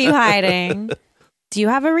 Where are you hiding? Do you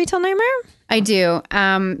have a retail nightmare? I do.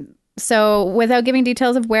 So without giving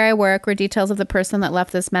details of where I work or details of the person that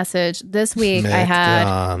left this message, this week I had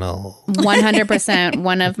 100%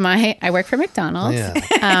 one of my, I work for McDonald's.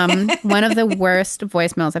 Yeah. One of the worst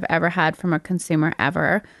voicemails I've ever had from a consumer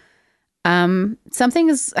ever.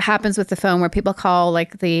 Something happens with the phone where people call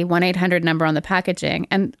like the 1-800 number on the packaging.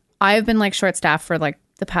 And I've been like short staffed for like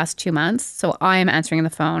the past 2 months. So I am answering the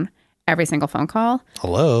phone every single phone call.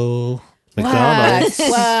 Hello. McDonald's.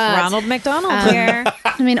 What? Ronald McDonald here.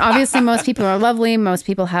 I mean, obviously, most people are lovely. Most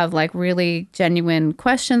people have like really genuine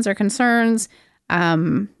questions or concerns,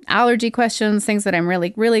 allergy questions, things that I'm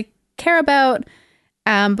really, really care about.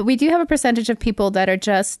 But we do have a percentage of people that are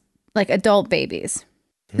just like adult babies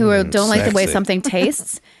who don't like the way sexy. something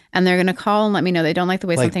tastes. And they're going to call and let me know they don't like the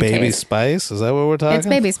way Like something Baby tastes. Spice? Is that what we're talking? It's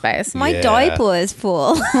Baby Spice. My Yeah. diaper is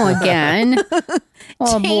full. Oh, again.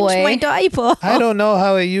 Oh, Change boy. my diaper. I don't know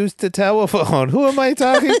how I use the telephone. Who am I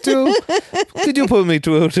talking to? Could you put me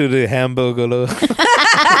through to the hamburger?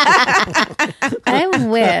 I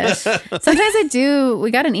wish. Sometimes I do.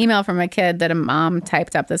 We got an email from a kid that a mom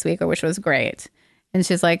typed up this week, which was great. And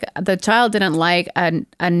she's like, the child didn't like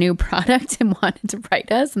a new product and wanted to write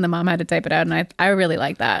us, and the mom had to type it out. And I really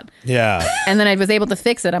like that. Yeah. And then I was able to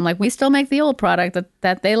fix it. I'm like, we still make the old product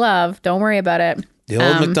that they love. Don't worry about it. The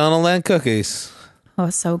old McDonald Land cookies. Oh,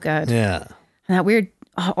 so good. Yeah. And that weird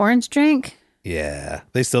orange drink. Yeah.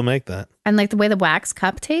 They still make that. And like the way the wax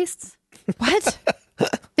cup tastes. What?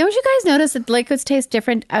 Don't you guys notice that liquids taste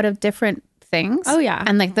different out of different things? Oh, yeah.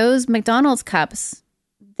 And like those McDonald's cups,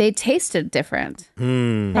 they tasted different.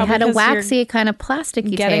 They Probably had a 'cause waxy kind of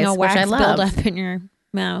plasticky Getting taste, a wax which I love. buildup in your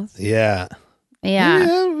mouth. Yeah. Yeah.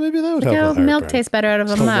 Maybe that would Look help how with milk heartburn. tastes better out of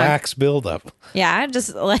a The mug. wax buildup. Yeah,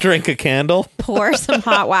 just like Drink a candle. pour some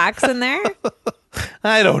hot wax in there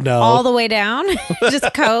I don't know. all the way down.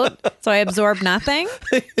 Just coat so I absorb nothing.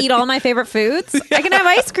 Eat all my favorite foods. I can have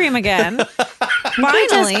ice cream again. You just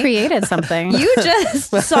Finally. created something. You just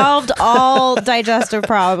solved all digestive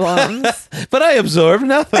problems. But I absorb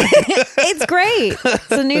nothing. It's great.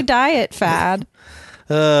 It's a new diet fad.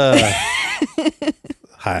 Hi.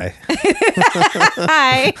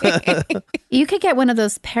 Hi. You could get one of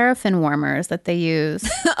those paraffin warmers that they use,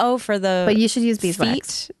 Oh, for the but you should use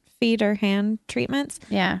beeswax. feet or hand treatments.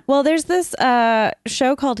 Yeah. Well, there's this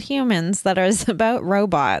show called Humans that is about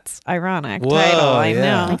robots. Ironic Whoa, title, I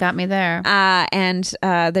yeah. know. It got me there. And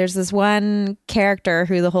there's this one character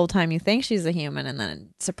who the whole time you think she's a human, and then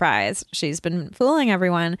surprise, she's been fooling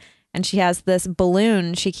everyone. And she has this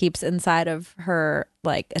balloon she keeps inside of her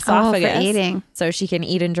like esophagus, for eating. so she can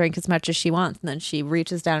eat and drink as much as she wants. And then she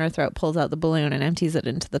reaches down her throat, pulls out the balloon, and empties it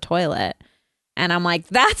into the toilet. And I'm like,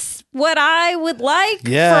 that's what I would like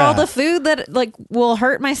for Yeah. all the food that like will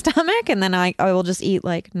hurt my stomach, and then I will just eat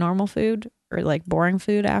like normal food or like boring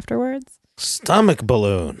food afterwards. Stomach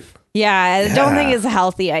balloon. Yeah, I don't Yeah. think it's a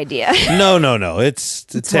healthy idea. No. It's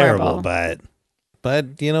terrible, horrible.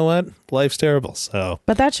 but you know what? Life's terrible. So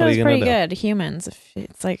But that What are show's you gonna pretty do? good. Humans,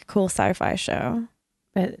 it's like a cool sci-fi show.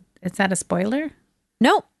 But is that a spoiler?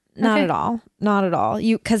 Nope, not Okay. at all. Not at all.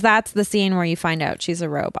 Because that's the scene where you find out she's a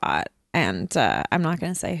robot, and I'm not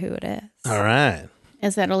going to say who it is. all right.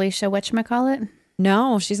 Is that Alicia whatchamacallit?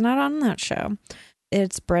 No, she's not on that show.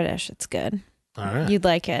 It's British. It's good. All right. You'd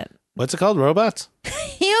like it. What's it called? Robots?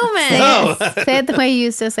 Humans. Oh. Say it the way you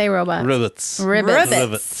used to say robot. Ribbits.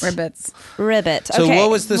 Ribbits. Ribbits. Ribbit. So Okay. what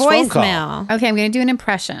was this phone call? Voicemail. Okay, I'm going to do an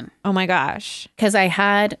impression Oh my gosh. because I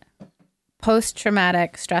had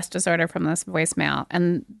post-traumatic stress disorder from this voicemail,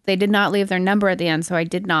 and they did not leave their number at the end, so I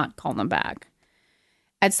did not call them back.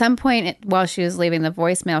 At some point while she was leaving the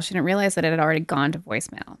voicemail, she didn't realize that it had already gone to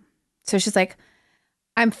voicemail. So she's like,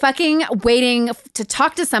 I'm fucking waiting to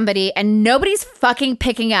talk to somebody and nobody's fucking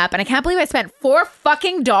picking up. And I can't believe I spent $4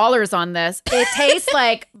 fucking on this. It tastes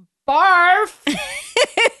like barf.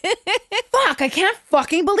 Fuck, I can't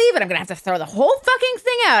fucking believe it. I'm going to have to throw the whole fucking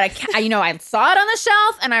thing out. I saw it on the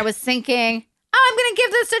shelf and I was thinking, oh, I'm going to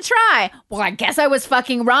give this a try. Well, I guess I was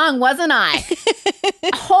fucking wrong, wasn't I?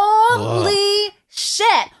 Holy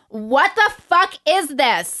shit. What the fuck is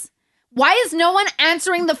this? Why is no one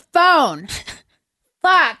answering the phone?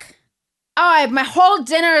 Fuck. Oh, my whole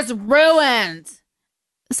dinner is ruined.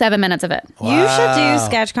 7 minutes of it. You should do Wow.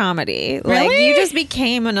 sketch comedy. Like Really? you just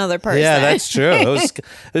became another person. Yeah, that's true. I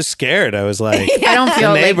was scared. I was like, I don't the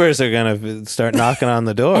feel like... neighbors are gonna start knocking on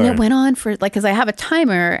the door. And it went on for like, because I have a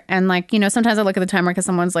timer, and like, sometimes I look at the timer because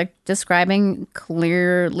someone's like describing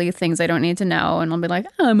clearly things I don't need to know, and I'll be like,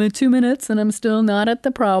 oh, I'm at 2 minutes and I'm still not at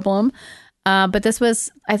the problem. But this was,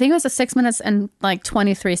 I think it was a 6 minutes and like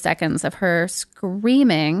 23 seconds of her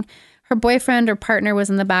screaming. Her boyfriend or partner was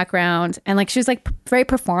in the background, and like she was like very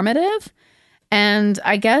performative. And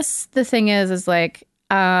I guess the thing is like,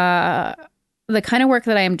 the kind of work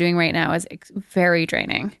that I am doing right now is very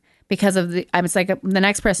draining because of it's like the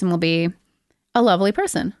next person will be a lovely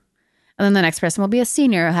person. And then the next person will be a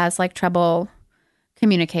senior who has like trouble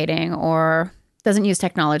communicating or doesn't use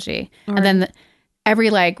technology. Right. And then every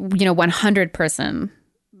 100 person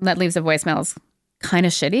that leaves a voicemail is kind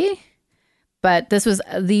of shitty. But this was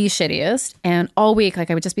the shittiest. And all week,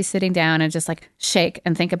 like I would just be sitting down and just like shake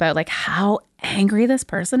and think about like how angry this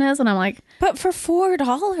person is. And I'm like, but for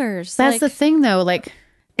 $4, that's the thing though. Like,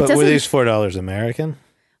 but were these $4 American?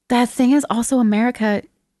 That thing is also America.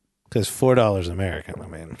 Because $4 American, I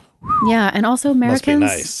mean. Yeah. And also Americans.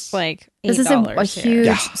 Must be nice. Like $8 this is a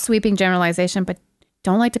huge sweeping generalization, but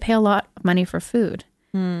don't like to pay a lot of money for food.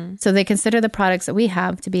 So they consider the products that we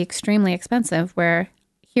have to be extremely expensive, where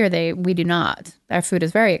here we do not. Our food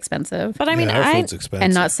is very expensive. But I mean, our food's expensive.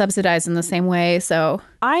 And not subsidized in the same way. So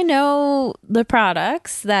I know the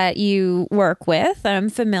products that you work with. I'm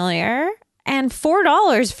familiar. And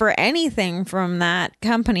 $4 for anything from that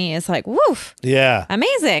company is like, woof. Yeah.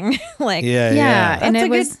 Amazing. Like, yeah. That's a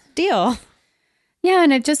good deal. Yeah.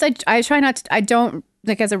 And it just, I try not to, I don't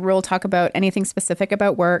like as a rule talk about anything specific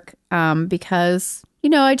about work because,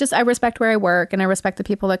 I respect where I work and I respect the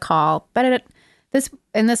people that call. But this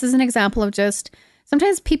is an example of just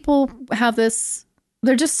sometimes people have this,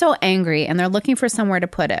 they're just so angry and they're looking for somewhere to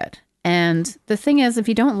put it. And the thing is, if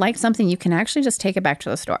you don't like something, you can actually just take it back to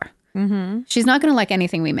the store. Mm-hmm. She's not going to like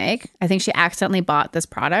anything we make. I think she accidentally bought this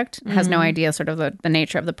product, has no idea sort of the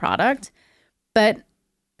nature of the product, but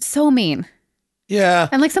so mean. Yeah.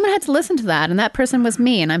 And like someone had to listen to that and that person was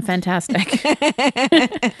me and I'm fantastic.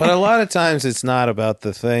 But a lot of times it's not about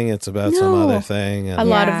the thing. It's about some other thing. A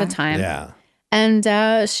lot of the time. Yeah.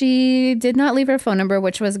 And she did not leave her phone number,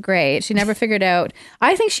 which was great. She never figured out.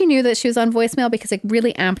 I think she knew that she was on voicemail because it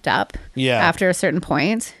really amped up after a certain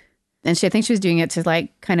point. And I think she was doing it to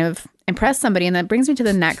like kind of impress somebody. And that brings me to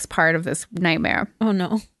the next part of this nightmare. Oh,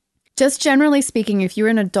 no. Just generally speaking, if you're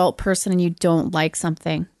an adult person and you don't like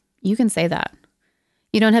something, you can say that.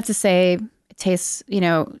 You don't have to say it tastes,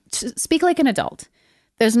 speak like an adult.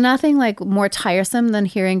 There's nothing like more tiresome than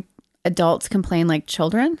hearing adults complain like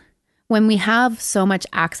children. When we have so much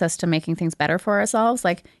access to making things better for ourselves,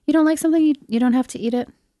 like you don't like something, you don't have to eat it.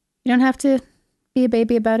 You don't have to be a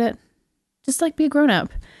baby about it. Just like be a grown up.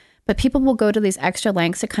 But people will go to these extra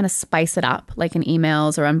lengths to kind of spice it up, like in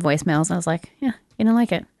emails or on voicemails. And I was like, yeah, you don't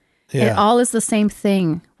like it. Yeah. It all is the same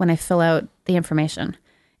thing when I fill out the information.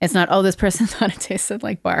 It's not, this person thought it tasted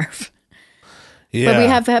like barf. Yeah. But we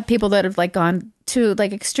have had people that have like gone to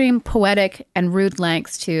like extreme poetic and rude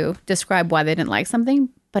lengths to describe why they didn't like something.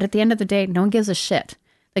 But at the end of the day, no one gives a shit.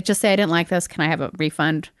 Like, just say, I didn't like this. Can I have a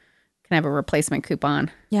refund? Can I have a replacement coupon?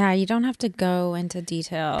 Yeah, you don't have to go into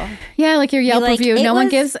detail. Yeah, like your Yelp review. No one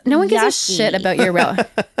gives a shit about your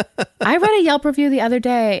I read a Yelp review the other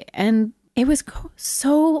day, and it was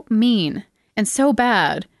so mean and so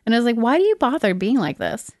bad. And I was like, why do you bother being like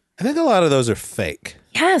this? I think a lot of those are fake.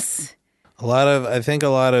 Yes. I think a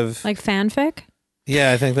lot of... Like fanfic?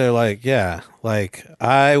 Yeah, I think they're like, like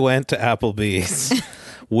I went to Applebee's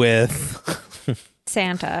with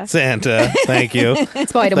Santa. Thank you.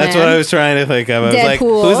 Spider-Man. That's what I was trying to think of. I was like,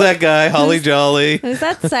 who's that guy? Holly Jolly. Who's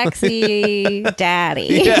that sexy daddy?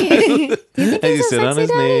 Yeah. Do you think he's sit on his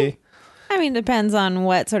knee. I mean, depends on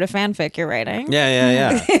what sort of fanfic you're writing.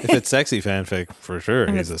 Yeah. If it's sexy fanfic, for sure,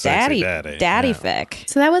 he's a sexy daddy. Daddy fic.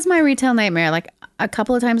 So that was my retail nightmare. Like a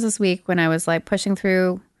couple of times this week when I was like pushing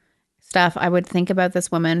through stuff, I would think about this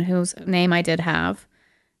woman whose name I did have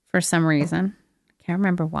for some reason. Can't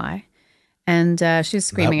remember why. And she's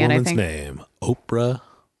screaming that at, I woman's think. name, Oprah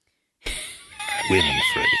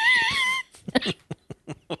Winfrey.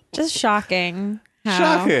 Just shocking.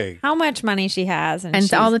 Shocking. How much money she has.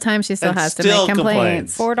 And all the time she still has to make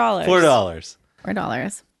complaints. $4.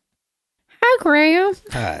 $4. Hi, Graham.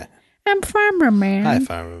 Hi. I'm Farmer Man. Hi,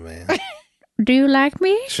 Farmer Man. Do you like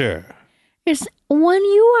me? Sure. It's when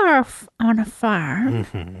you are on a farm.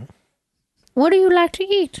 Mm-hmm. What do you like to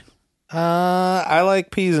eat? I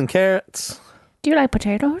like peas and carrots. Do you like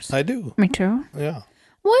potatoes? I do. Me too. Yeah.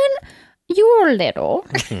 When you were little,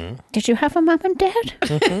 did you have a mom and dad?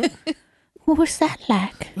 Mm-hmm. What was that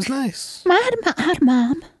like? It was nice. I had a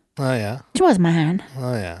mom. Oh, yeah. She was mine.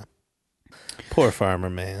 Oh, yeah. Poor Farmer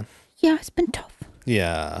Man. Yeah, it's been tough.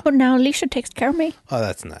 Yeah. But now Alicia takes care of me. Oh,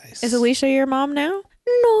 that's nice. Is Alicia your mom now?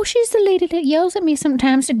 No, she's the lady that yells at me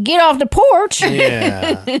sometimes to get off the porch.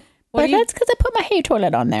 Yeah. But that's because I put my hay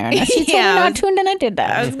toilet on there. And she told me not to, and then I did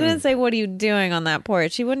that. I was going to say, what are you doing on that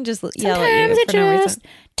porch? She wouldn't just yell at you Sometimes for no I reason. just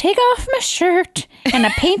take off my shirt and I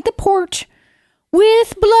paint the porch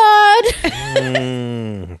with blood.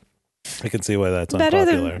 I can see why that's Better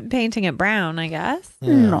unpopular. than painting it brown, I guess.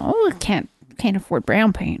 No, I can't afford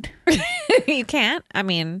brown paint. You can't. I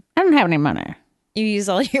mean, I don't have any money. you use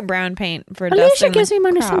all your brown paint for Alicia dusting gives the me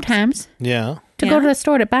money crops. sometimes Yeah. to Yeah. go to the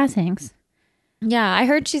store to buy things. Yeah, I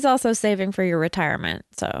heard she's also saving for your retirement.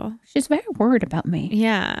 So, She's very worried about me.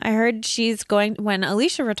 yeah, I heard she's going, when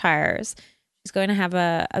Alicia retires, she's going to have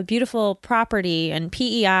a beautiful property in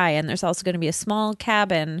PEI, and there's also going to be a small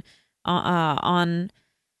cabin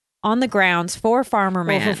on the grounds for Farmer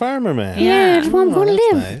Man. Well, for Farmer Man. Yeah. that's where I'm going to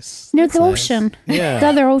that's live. nice. Near That's the nice. ocean. Yeah. The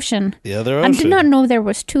other ocean. The other I ocean. did not know there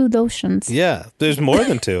was two oceans. Yeah. There's more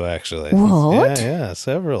than two, actually. What? Yeah,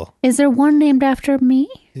 several. Is there one named after me?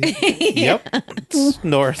 Yep. It's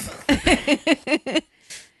north.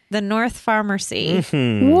 The North Farmer Sea.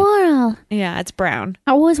 Well, Yeah, it's brown.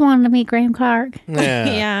 I always wanted to meet Graham Clark. Yeah.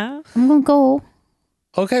 Yeah. I'm going to go.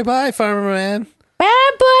 Okay, bye, Farmer Man.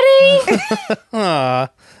 Bye, buddy. Aw,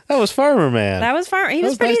 that was Farmer Man. That was Farmer. He That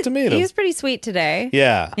was was pretty nice to meet him. He was pretty sweet today.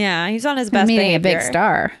 Yeah. Yeah, he's on his I'm best meeting a behavior. big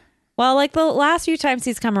star. Well, like the last few times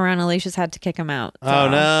he's come around, Alicia's had to kick him out. Oh, so,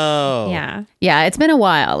 no. Yeah. Yeah, it's been a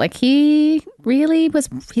while. Like he's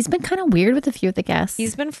been kind of weird with a few of the guests.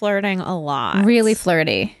 He's been flirting a lot. really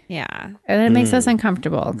flirty. Yeah. And it makes us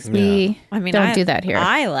uncomfortable because we I mean, don't do that here.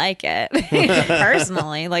 I like it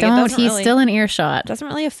personally. Like, it don't, doesn't he's really, still in earshot. doesn't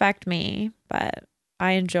really affect me, but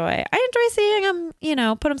I enjoy seeing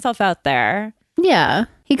him, put himself out there. Yeah.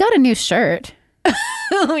 He got a new shirt.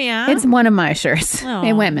 Oh, yeah. It's one of my shirts. Aw.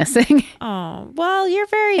 It went missing. Oh, well, you're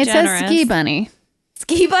very It generous. says Ski Bunny.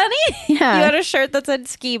 Ski Bunny? Yeah. You had a shirt that said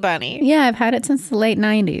Ski Bunny. Yeah, I've had it since the late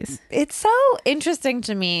 90s. It's so interesting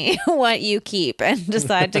to me what you keep and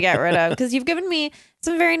decide to get rid of, because you've given me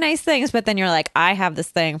some very nice things, but then you're like, I have this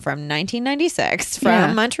thing from 1996 from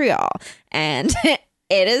Yeah. Montreal, and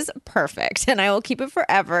it is perfect, and I will keep it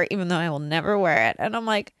forever, even though I will never wear it. And I'm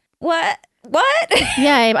like, what?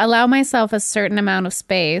 Yeah, I allow myself a certain amount of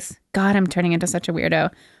space. God, I'm turning into such a weirdo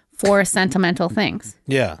for sentimental things.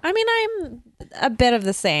 Yeah. I mean, I'm a bit of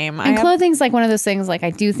the same. And clothing's like one of those things, like I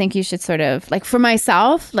do think you should sort of, like for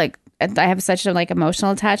myself, like I have such like emotional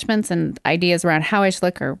attachments and ideas around how I should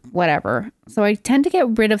look or whatever. So I tend to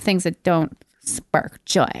get rid of things that don't spark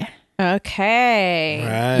joy. Okay.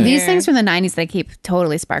 Right. These things from the 90s that keep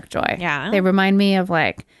totally spark joy. Yeah. They remind me of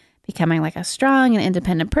like becoming like a strong and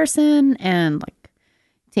independent person and like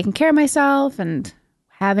taking care of myself and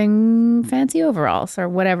having fancy overalls or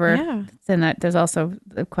whatever. Yeah. Then that there's also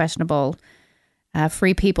the questionable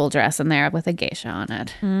free people dress in there with a geisha on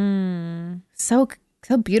it. So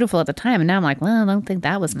beautiful at the time. And now I'm like, well, I don't think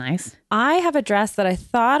that was nice. I have a dress that I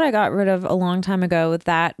thought I got rid of a long time ago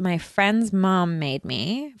that my friend's mom made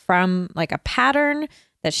me from like a pattern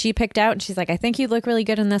that she picked out. And she's like, I think you look really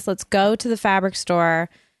good in this. Let's go to the fabric store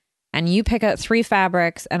and you pick out 3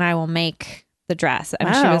 fabrics and I will make the dress. And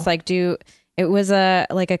she Wow. was like, it was a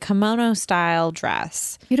kimono style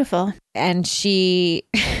dress. Beautiful. And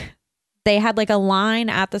they had like a line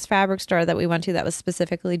at this fabric store that we went to that was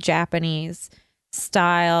specifically Japanese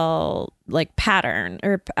style, like pattern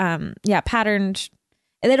or patterned.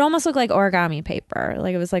 It almost looked like origami paper.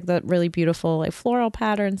 Like it was like the really beautiful like floral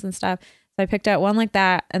patterns and stuff. So I picked out one like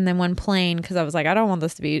that and then one plain because I was like, I don't want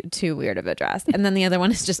this to be too weird of a dress. And then the other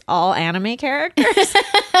one is just all anime characters.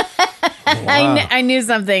 I knew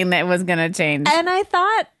something that was going to change. And I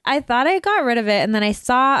thought I got rid of it, and then I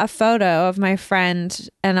saw a photo of my friend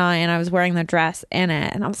and I was wearing the dress in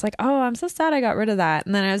it, and I was like, "Oh, I'm so sad I got rid of that."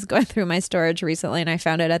 And then I was going through my storage recently, and I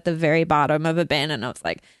found it at the very bottom of a bin, and I was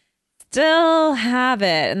like, "Still have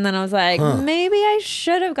it." And then I was like, "Maybe I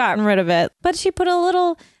should have gotten rid of it." But she sewed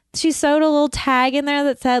a little tag in there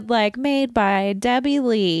that said like "Made by Debbie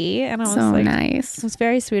Lee," and I was So like, nice. "It was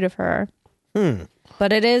very sweet of her."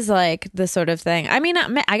 But it is like the sort of thing. I mean,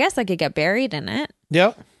 I guess I could get buried in it.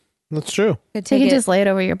 Yep. That's true. Could You take can it, just lay it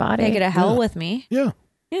over your body. take it to hell with me. Yeah.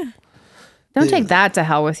 Yeah. Don't take that to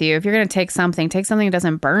hell with you. If you're going to take something that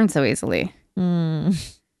doesn't burn so easily.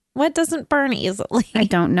 What doesn't burn easily? I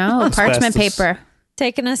don't know. Parchment Asbestos. paper.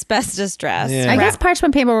 Take an asbestos dress. Yeah. I guess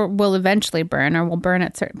parchment paper will eventually burn or will burn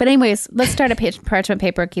at certain. But anyways, let's start a parchment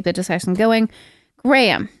paper. Keep the discussion going.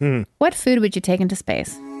 Graham, what food would you take into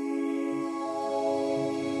space?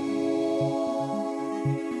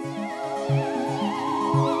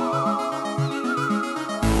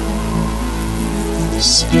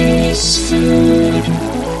 Space food.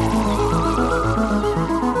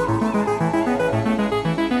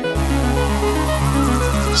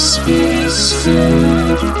 Space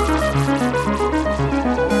food.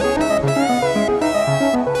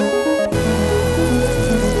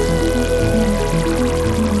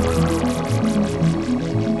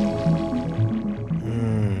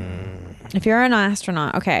 If you're an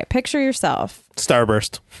astronaut, okay, picture yourself.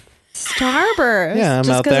 Starburst. Starburst. Yeah, I'm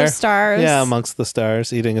just out 'cause there. of stars. Yeah, amongst the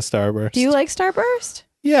stars, eating a starburst. Do you like Starburst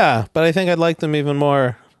Yeah, but I think I'd like them even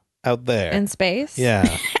more out there. in space?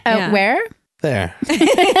 Yeah, Yeah. Where? there.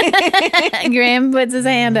 Graham puts his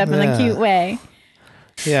hand up in a Yeah. cute way.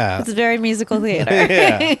 Yeah. It's very musical theater.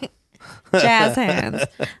 Yeah. Jazz hands.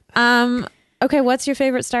 Okay, what's your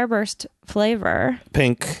favorite Starburst flavor?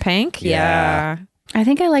 Pink. Pink? Yeah. I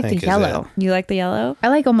think I like Pink the is yellow. You like the yellow? I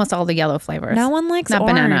like almost all the yellow flavors. No one likes Not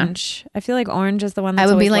orange. banana. I feel like orange is the one that's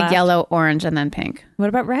I would be always like left. yellow, orange, and then pink. What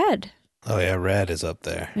about red? Oh yeah, red is up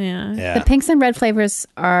there. Yeah. Yeah. The pinks and red flavors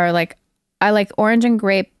are like, I like orange and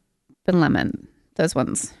grape and lemon. Those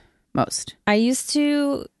ones most. I used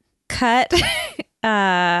to cut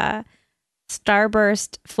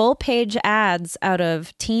Starburst full page ads out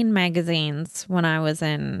of teen magazines when I was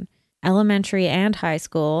in elementary and high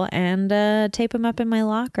school and tape them up in my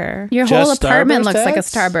locker. Your Just whole apartment Starburst looks like a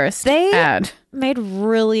ads? Starburst They- ad. Made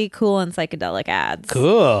really cool and psychedelic ads.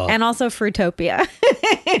 Cool. And also Fruitopia.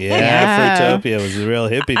 yeah, Yeah. Fruitopia was a real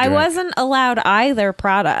hippie drink. I wasn't allowed either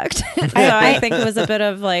product. So I think it was a bit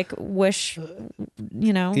of like wish,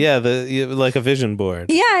 you know. Yeah, like a vision board.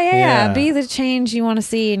 Yeah. Yeah. Be the change you want to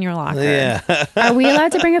see in your locker. Yeah. Are we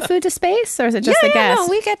allowed to bring a food to space, or is it just the guest? No,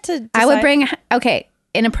 we get to I would decide. bring. Okay,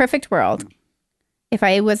 in a perfect world, if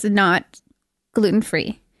I was not gluten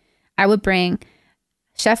free, I would bring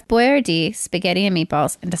Chef Boyardee spaghetti and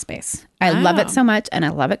meatballs into space. I love Wow. it so much, and I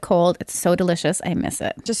love it cold. It's so delicious. I miss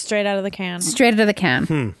it. just straight out of the can. Straight out of the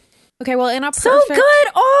can. Okay, well, in a perfect, So good.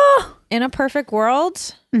 Oh, in a perfect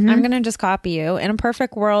world, I'm gonna just copy you. In a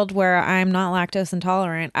perfect world where I'm not lactose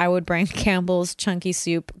intolerant, I would bring Campbell's Chunky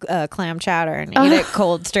Soup clam chowder and eat it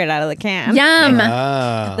cold straight out of the can. yum.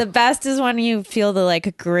 Ah. The best is when you feel the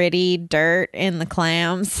like gritty dirt in the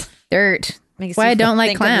clams. Dirt. Makes Why you I don't like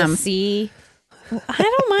think of the clams. sea. I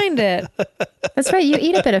don't mind it. That's right. You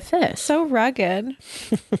eat a bit of fish. So rugged.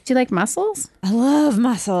 Do you like mussels? I love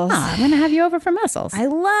mussels. Oh, I'm going to have you over for mussels. I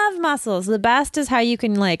love mussels. The best is how you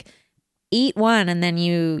can like eat one and then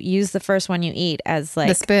you use the first one you eat as like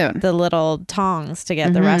The spoon. the little tongs to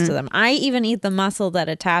get the rest of them. I even eat the mussel that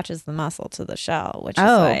attaches the mussel to the shell, which is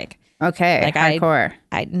like okay. like hardcore.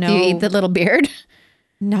 I know. Do you eat the little beard?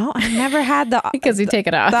 No, I never had the Because you take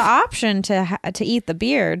it off. the option to eat the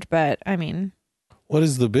beard, but I mean, What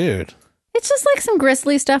is the beard? It's just like some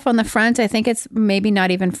gristly stuff on the front. I think it's maybe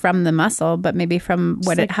not even from the mussel, but maybe from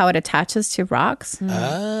how it attaches to rocks.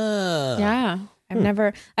 Ah. yeah.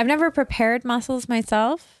 I've never prepared mussels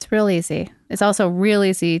myself. It's real easy. It's also real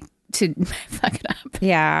easy to fuck it up.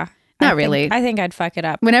 Yeah. Not really. I think I'd fuck it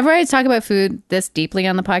up. Whenever I talk about food this deeply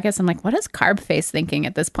on the podcast, I'm like, what is Carb Face thinking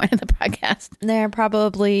at this point in the podcast? They're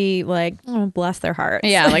probably like, oh, bless their hearts.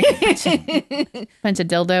 Yeah, like bunch of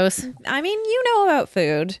dildos. I mean, you know about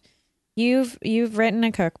food. You've written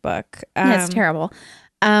a cookbook. Yeah, it's terrible.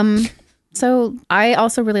 So I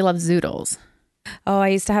also really love zoodles. Oh, I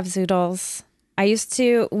used to have zoodles. I used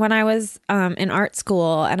to, when I was in art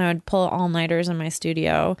school and I would pull all-nighters in my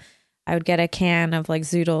studio, I would get a can of like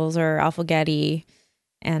zoodles or alphagetti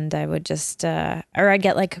and I would just, or I'd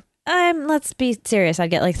get like, let's be serious, I'd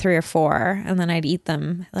get like 3 or 4 and then I'd eat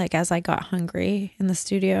them like as I got hungry in the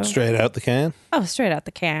studio. Straight out the can? Oh, straight out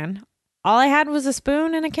the can. All I had was a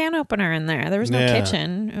spoon and a can opener in there. There was no Yeah.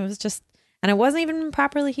 kitchen. It was just, and it wasn't even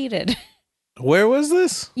properly heated. Where was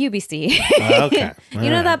this? UBC. Okay. You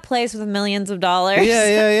know that place with millions of dollars?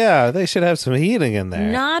 Yeah. They should have some heating in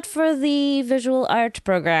there. Not for the visual art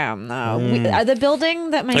program, though. The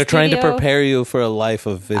building that my They're trying to studio- prepare you for a life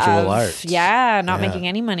of visual art. Yeah, not Yeah. making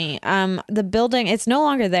any money. The building, it's no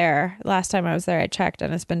longer there. Last time I was there, I checked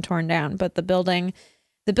and it's been torn down. But the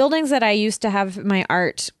buildings that I used to have my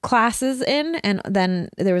art classes in, and then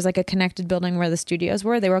there was like a connected building where the studios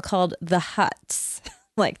were, they were called the Huts.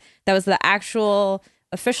 Like that was the actual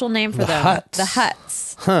official name for The them. Huts. The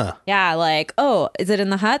Huts. Huh. Yeah, like, oh, is it in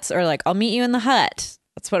the Huts? Or like, I'll meet you in the hut.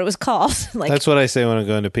 That's what it was called. Like, That's what I say when I'm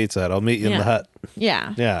going to Pizza Hut. I'll meet you in Yeah. the hut.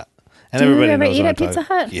 yeah. Yeah. And Do you everybody ever knows eat what at I'm Pizza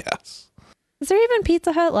talking- Hut? Yes. Is there even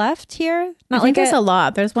Pizza Hut left here? I think there's a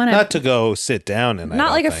lot. There's one Not at to go sit down in.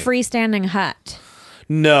 not like a think. freestanding hut.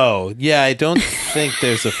 No. Yeah, I don't think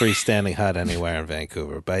there's a freestanding hut anywhere in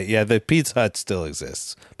Vancouver. But yeah, the Pizza Hut still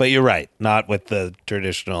exists. But you're right. Not with the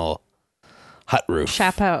traditional hut roof.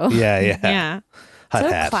 Chapeau. Yeah. Yeah. Hut So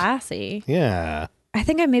hat. classy. Yeah. I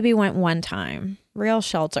think I maybe went one time. Real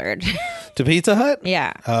sheltered. To Pizza Hut?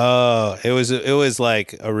 Yeah. Oh, it was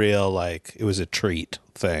like a real, like, it was a treat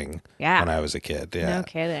thing Yeah. when I was a kid. Yeah. No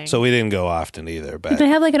kidding. So we didn't go often either, Did but they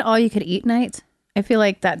have like an all you could eat night? I feel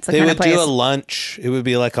like that's the They kind would of place. do a lunch. It would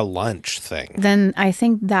be like a lunch thing. Then I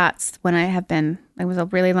think that's when I have been. It was a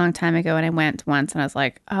really long time ago, and I went once, and I was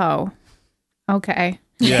like, oh, okay.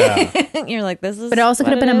 Yeah. You're like, this is. But it also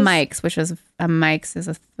could what have been it a is? Mike's, which was a Mike's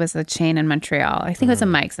was a chain in Montreal. I think it was a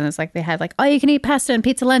Mike's, and it's like they had like, oh, you can eat pasta and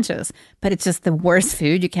pizza lunches, but it's just the worst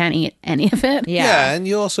food. You can't eat any of it. Yeah, and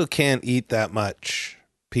you also can't eat that much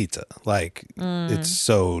pizza. Like, it's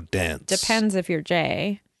so dense. Depends if you're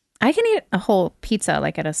Jay. I can eat a whole pizza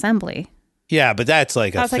like at assembly. Yeah, but that's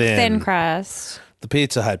like That's a like thin, thin crust. The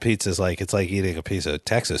Pizza Hut pizza is like, it's like eating a piece of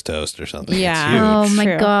Texas toast or something. Yeah. It's huge. Oh my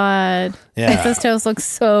True. god, Yeah. Texas toast looks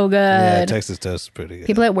so good. Yeah, Texas toast is pretty good.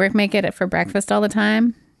 People at work make it for breakfast all the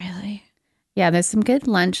time. Really? Yeah, there's some good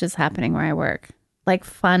lunches happening where I work, like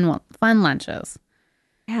fun lunches.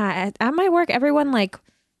 Yeah. At my work, everyone like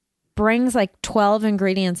brings like 12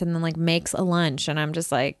 ingredients and then like makes a lunch, and I'm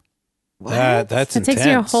just like, That's It takes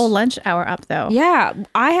your intense. whole lunch hour up though. yeah.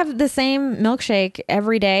 I have the same milkshake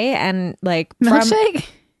every day, and like from- Milkshake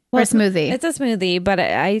or Well, smoothie. It's a smoothie, but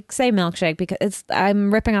I say milkshake because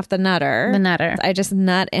I'm ripping off the nutter. The nutter. I just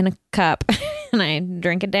nut in a cup and I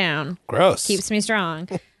drink it down. Gross. Keeps me strong.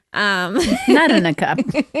 Not in a cup.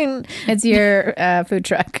 It's your food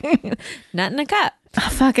truck. Nut in a cup. Oh,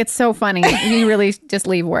 fuck, it's so funny. You really just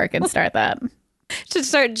leave work and start that. Should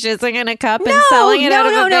start jizzing in a cup and selling it out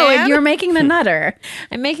of a no. van. You're making the nutter.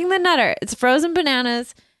 I'm making the nutter. It's frozen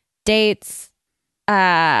bananas, dates,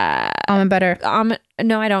 Almond butter.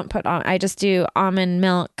 no, I don't put I just do almond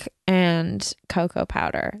milk and cocoa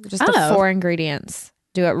powder. Just the Oh. 4 ingredients.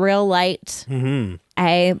 Do it real light. Mm-hmm.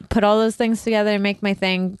 I put all those things together and make my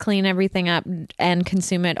thing, clean everything up, and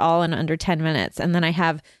consume it all in under 10 minutes. And then I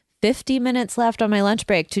have 50 minutes left on my lunch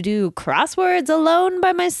break to do crosswords alone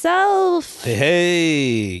by myself.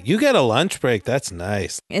 Hey, you get a lunch break. That's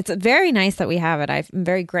nice. It's very nice that we have it. I'm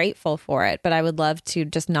very grateful for it, but I would love to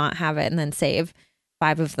just not have it and then save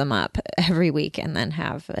 5 of them up every week and then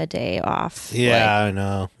have a day off. Yeah, I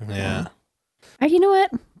know. Yeah. You know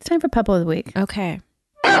what? It's time for Puppo of the Week. Like, okay.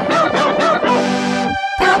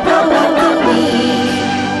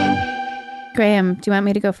 Graham, do you want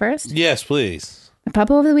me to go first? Yes, please. The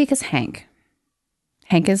Puppo of the Week is Hank.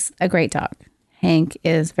 Hank is a great dog. Hank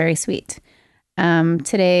is very sweet.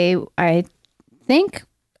 Today, I think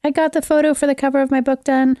I got the photo for the cover of my book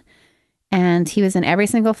done, and he was in every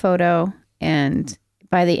single photo. And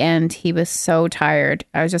by the end, he was so tired.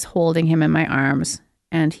 I was just holding him in my arms,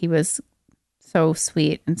 and he was so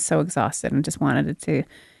sweet and so exhausted and just wanted it to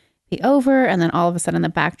be over. And then all of a sudden, the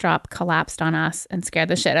backdrop collapsed on us and scared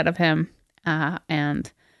the shit out of him.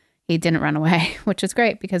 And he didn't run away, which is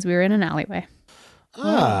great because we were in an alleyway.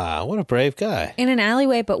 Ah, what a brave guy. In an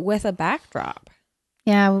alleyway, but with a backdrop.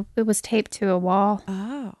 Yeah, it was taped to a wall.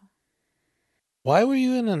 Oh. Why were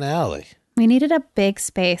you in an alley? We needed a big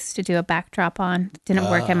space to do a backdrop on. It didn't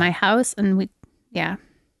work in my house. And And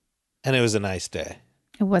it was a nice day.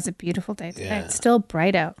 it was a beautiful day today. Yeah. It's still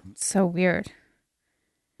bright out. It's so weird.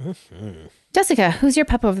 Jessica, who's your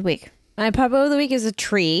Puppo of the Week? My Puppo of the Week is a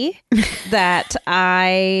tree that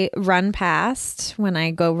I run past when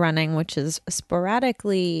I go running, which is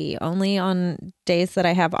sporadically only on days that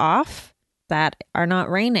I have off that are not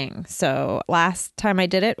raining. So last time I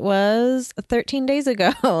did it was 13 days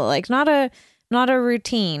ago. Like not a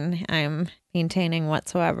routine I'm maintaining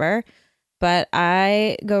whatsoever. But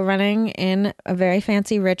I go running in a very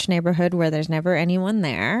fancy, rich neighborhood where there's never anyone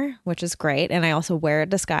there, which is great. And I also wear a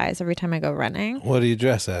disguise every time I go running. What do you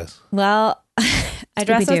dress as? Well, I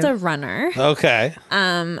dress as Scooby-Doo. a runner. Okay.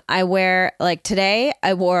 I wear, like today,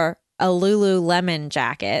 I wore a Lululemon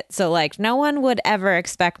jacket. So like no one would ever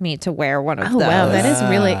expect me to wear one of Oh, those. wow. That is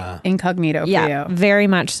really incognito for Yeah, you. very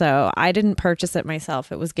much so. I didn't purchase it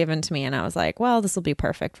myself. It was given to me and I was like, well, this will be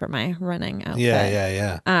perfect for my running outfit.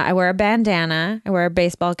 Yeah. I wear a bandana. I wear a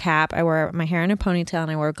baseball cap. I wear my hair in a ponytail and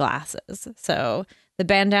I wear glasses. So the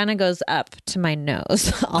bandana goes up to my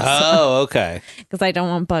nose also Oh, okay. because I don't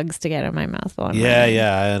want bugs to get in my mouth while I'm Yeah, running.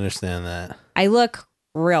 yeah, I understand that. I look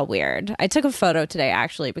real weird. I took a photo today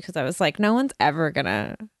actually because I was like, no one's ever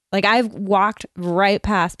gonna like. I've walked right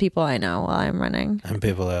past people I know while I'm running. And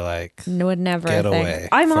people are like, Would never Get think. away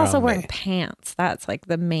I'm also from wearing me. pants. That's like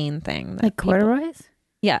the main thing. That Like people- corduroys?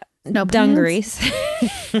 Yeah, No dungarees.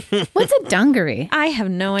 What's a dungaree? I have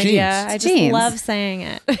no idea. Jeans. I just Jeans. love saying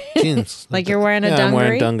it. jeans. Like you're wearing a Yeah, I'm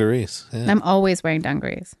wearing dungaree? dungarees. Yeah. I'm always wearing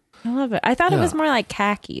dungarees. I love it. I thought it was Yeah. more like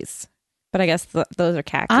khakis, but I guess those are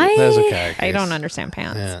khakis. Those are khakis. I don't understand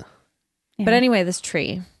pants. Yeah. But anyway, this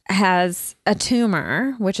tree has a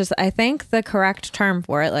tumor, which is, I think, the correct term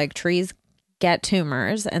for it. Like trees get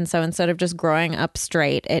tumors. And so instead of just growing up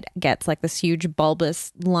straight, it gets like this huge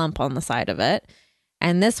bulbous lump on the side of it.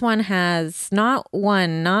 And this one has not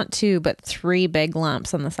one, not two, but 3 big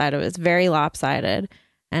lumps on the side of it. It's very lopsided.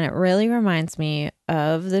 And it really reminds me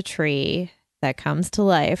of the tree that comes to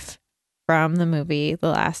life from the movie The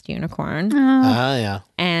Last Unicorn. Yeah.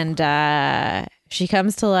 And she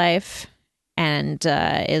comes to life and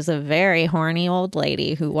is a very horny old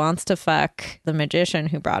lady who wants to fuck the magician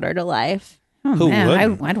who brought her to life. Oh, Who man,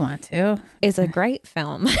 wouldn't? I'd want to. It's a great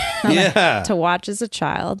film Yeah. to watch as a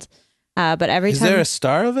child. But every Is time... there a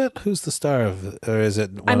star of it? Who's the star of it? Or is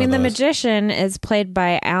it I mean, the those? magician is played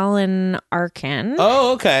by Alan Arkin.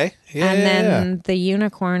 Oh, okay. Yeah, and yeah, then the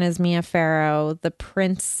unicorn is Mia Farrow. The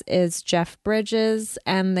prince is Jeff Bridges.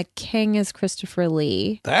 And the king is Christopher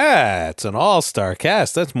Lee. That's an all-star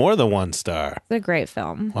cast. That's more than 1 star. It's a great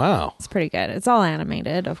film. Wow. It's pretty good. It's all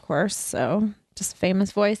animated, of course. So just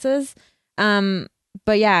famous voices.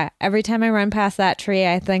 But yeah, every time I run past that tree,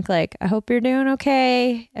 I think like, I hope you're doing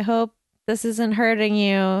okay. I hope this isn't hurting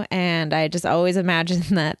you. And I just always imagine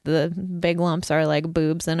that the big lumps are like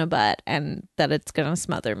boobs in a butt and that it's going to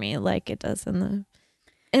smother me like it does in the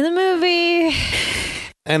movie.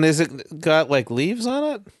 And is it got like leaves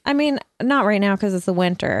on it? I mean, not right now because it's the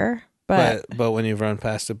winter, but But when you've run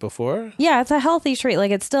past it before? yeah, it's a healthy tree.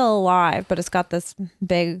 Like it's still alive, but it's got this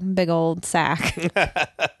big old sack.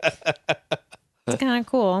 It's kind of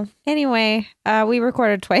cool. Anyway, we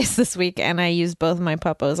recorded twice this week, and I used both my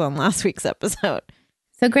puppos on last week's episode.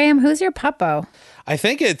 So, Graham, who's your puppo? I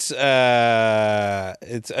think it's it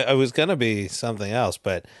was gonna be something else,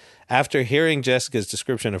 but after hearing Jessica's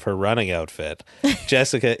description of her running outfit,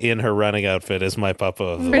 Jessica in her running outfit is my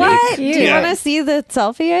puppo of the week. What? Do you Yeah. want to see the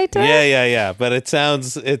selfie I took? Yeah. But it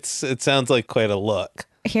sounds like quite a look.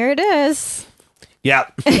 Here it is. Yeah.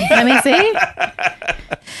 Let me see.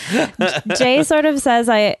 Jay sort of says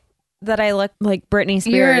that I look like Britney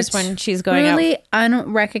Spears You're when she's going out. really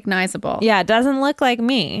unrecognizable. Yeah, it doesn't look like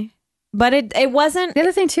me. But it wasn't. The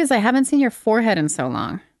other thing, too, is I haven't seen your forehead in so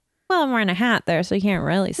long. Well, I'm wearing a hat there, so you can't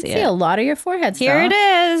really see I see a it. lot of your forehead still. Here it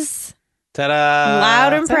is. Ta-da!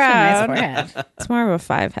 Loud and It's actually a nice proud. forehead. It's more of a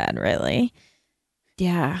 5 head, really.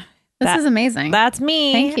 Yeah. This is amazing. That's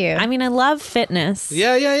me. Thank you. I mean, I love fitness.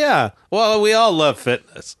 Yeah. Well, we all love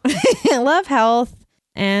fitness. I love health.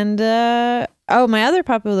 And, my other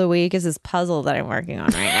pup of the week is this puzzle that I'm working on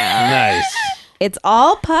right now. Nice. It's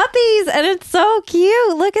all puppies and it's so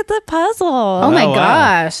cute. Look at the puzzle. oh, my wow.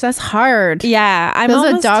 gosh. That's hard. Yeah. I'm Those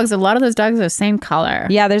almost, are dogs. A lot of those dogs are the same color.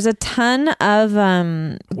 Yeah, there's a ton of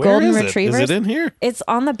Where golden is it? retrievers. Is it in here? It's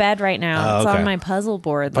on the bed right now. Oh, It's okay. on my puzzle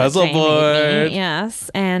board. that Puzzle Jay made me. board. Yes.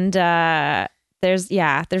 And there's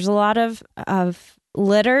a lot of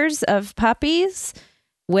litters of puppies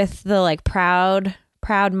with the like proud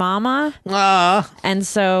mama. Ah. And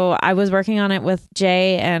so I was working on it with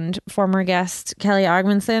Jay and former guest Kelly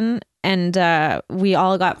Ogmanson, and we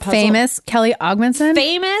all got puzzle. Famous Kelly Ogmanson.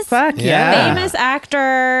 Famous? Fuck Yeah. yeah. Famous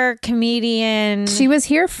actor, comedian. She was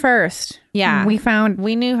here first. Yeah. We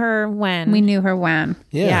knew her when. we knew her when.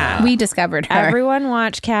 Yeah. We discovered her. Everyone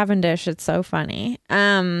watch Cavendish. It's so funny.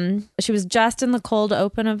 She was just in the cold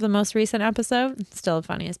open of the most recent episode. Still the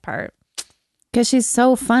funniest part. Because she's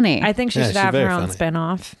so funny. I think she Yeah, should she's have her very own funny.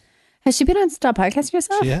 spin-off. Has she been on Stop Podcast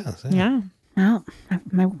Yourself? She has. Yeah. Well,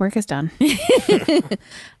 my work is done.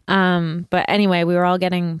 But anyway, we were all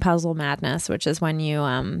getting puzzle madness, which is when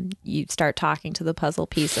you start talking to the puzzle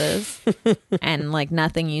pieces and like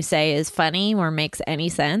nothing you say is funny or makes any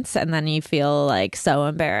sense, and then you feel like so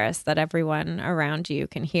embarrassed that everyone around you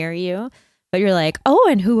can hear you. But you're like, oh,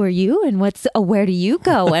 and who are you? And where do you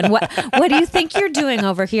go? And what do you think you're doing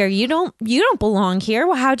over here? You don't belong here.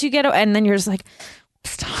 Well, how'd you get? And then you're just like,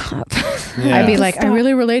 stop. Yeah. I'd be like, I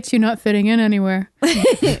really relate to you not fitting in anywhere.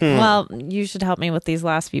 Well, you should help me with these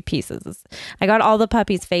last few pieces. I got all the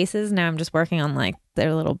puppies' faces. Now I'm just working on like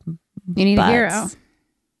their little You need butts. a hero.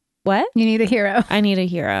 What? You need a hero. I need a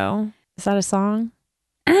hero. Is that a song?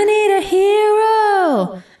 I need a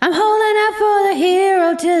hero. I'm holding out for the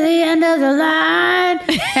hero to the end of the line.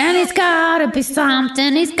 And he's gotta be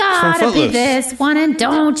something. He's gotta be Footloose. this one. And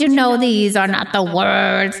don't you know these are not the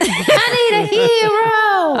words? I need a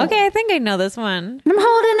hero. Okay, I think I know this one. I'm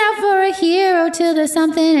holding out for a hero till there's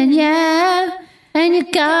something, and yeah. And you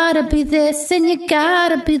gotta be this, and you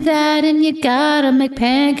gotta be that, and you gotta make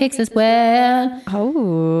pancakes as well.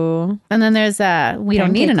 Oh. And then there's we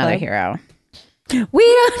don't need Pancake another Club. hero. We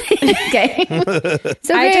don't need okay.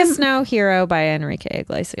 So I Graham- just know Hero by Enrique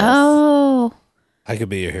Iglesias. Oh, I could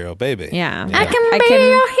be your hero, baby. Yeah. I can be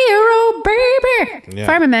your hero, baby. Yeah.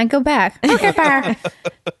 Fireman Man, go back. Okay, fire.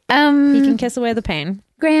 He can kiss away the pain.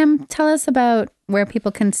 Graham, tell us about where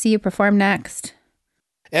people can see you perform next.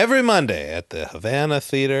 Every Monday at the Havana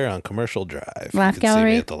Theater on Commercial Drive. Laugh you can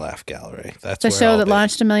Gallery? See me at the Laugh Gallery. That's The where show I'll that be.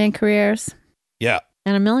 launched a million careers. Yeah.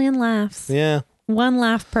 And 1 million laughs. Yeah. 1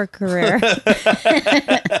 laugh per career.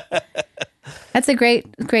 That's a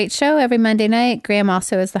great show every Monday night. Graham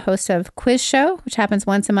also is the host of Quiz Show, which happens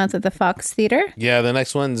once a month at the Fox Theater. Yeah, the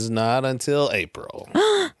next one's not until April.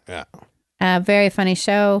 Yeah. A very funny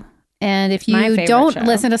show. And if My you favorite don't show.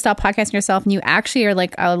 listen to Stop Podcasting Yourself and you actually are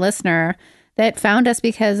like a listener that found us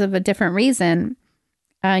because of a different reason,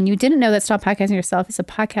 and you didn't know that Stop Podcasting Yourself is a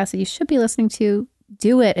podcast that you should be listening to,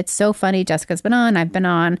 do it. It's so funny. Jessica's been on. I've been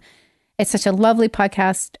on. It's such a lovely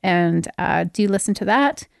podcast. And do listen to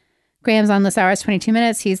that. Graham's on this hour's 22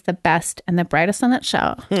 minutes. He's the best and the brightest on that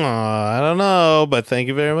show. I don't know, but thank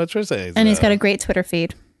you very much for saying And he's so. got a great Twitter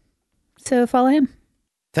feed. So follow him.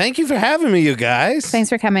 Thank you for having me, you guys. Thanks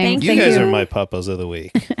for coming. Thank You guys are my puppos of the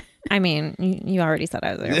week. I mean, you already said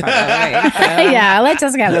I was there. Right? So. Yeah, I'll let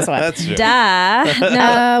Jessica have this one. That's true. Duh.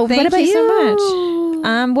 No, thank what about you so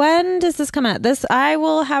much. When does this come out? I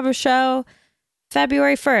will have a show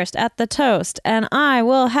February 1st at the Toast, and I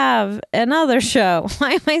will have another show.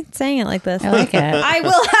 Why am I saying it like this? I like it. I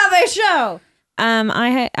will have a show.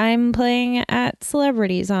 I'm playing at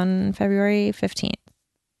Celebrities on February 15th.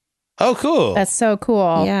 Oh, cool. That's so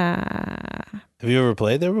cool. Yeah. Have you ever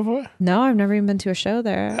played there before? No, I've never even been to a show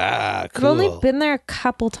there. Ah, I've cool. only been there a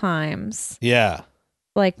couple times, Yeah.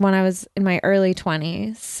 like when I was in my early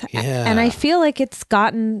 20s. Yeah. And I feel like it's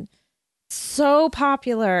gotten so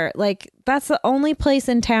popular. Like, that's the only place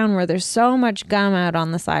in town where there's so much gum out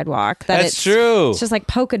on the sidewalk that That's true. It's just like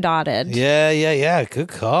polka dotted. Yeah. Good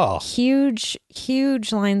call. Huge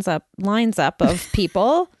lines up of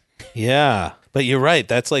people. Yeah. But you're right.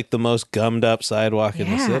 That's like the most gummed up sidewalk in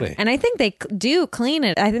the city. And I think they do clean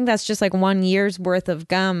it. I think that's just like 1 year's worth of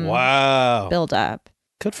gum Wow. build up.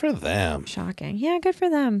 Good for them. Shocking. Yeah, good for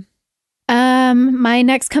them. My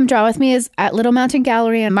next Come Draw With Me is at Little Mountain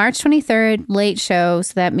Gallery on March 23rd, late show.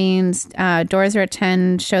 So that means doors are at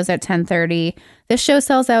 10, shows at 10:30. This show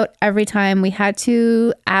sells out every time. We had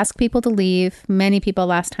to ask people to leave, many people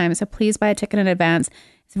last time. So please buy a ticket in advance.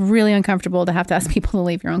 It's really uncomfortable to have to ask people to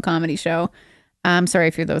leave your own comedy show. I'm sorry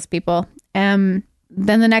if you're those people. Then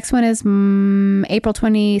the next one is April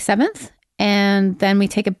 27th. And then we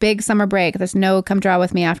take a big summer break. There's no Come Draw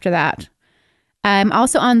With Me after that. I'm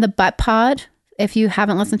also on the Butt Pod. If you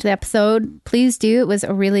haven't listened to the episode, please do. It was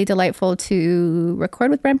really delightful to record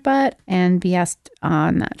with Brent Butt and be asked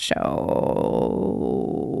on that show.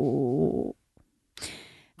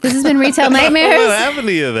 This has been Retail Nightmares. What happened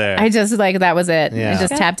to you there? I just that was it. Yeah. I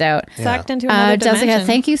just tapped out. Sucked into another Jessica, dimension.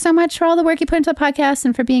 thank you so much for all the work you put into the podcast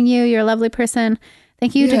and for being you. You're a lovely person.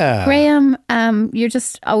 Thank you Yeah. to Graham. You're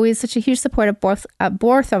just always such a huge support of both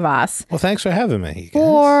of us. Well, thanks for having me. you guys.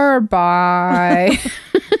 Or bye.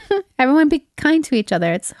 Everyone be kind to each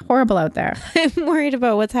other. It's horrible out there. I'm worried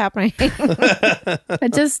about what's happening.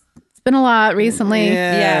 It's been a lot recently.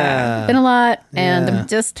 Yeah. Been a lot, and Yeah. I'm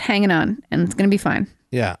just hanging on, and it's gonna be fine.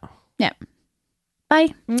 Yeah. Yeah. Bye.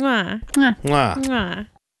 Mwah. Mwah. Mwah. Mwah.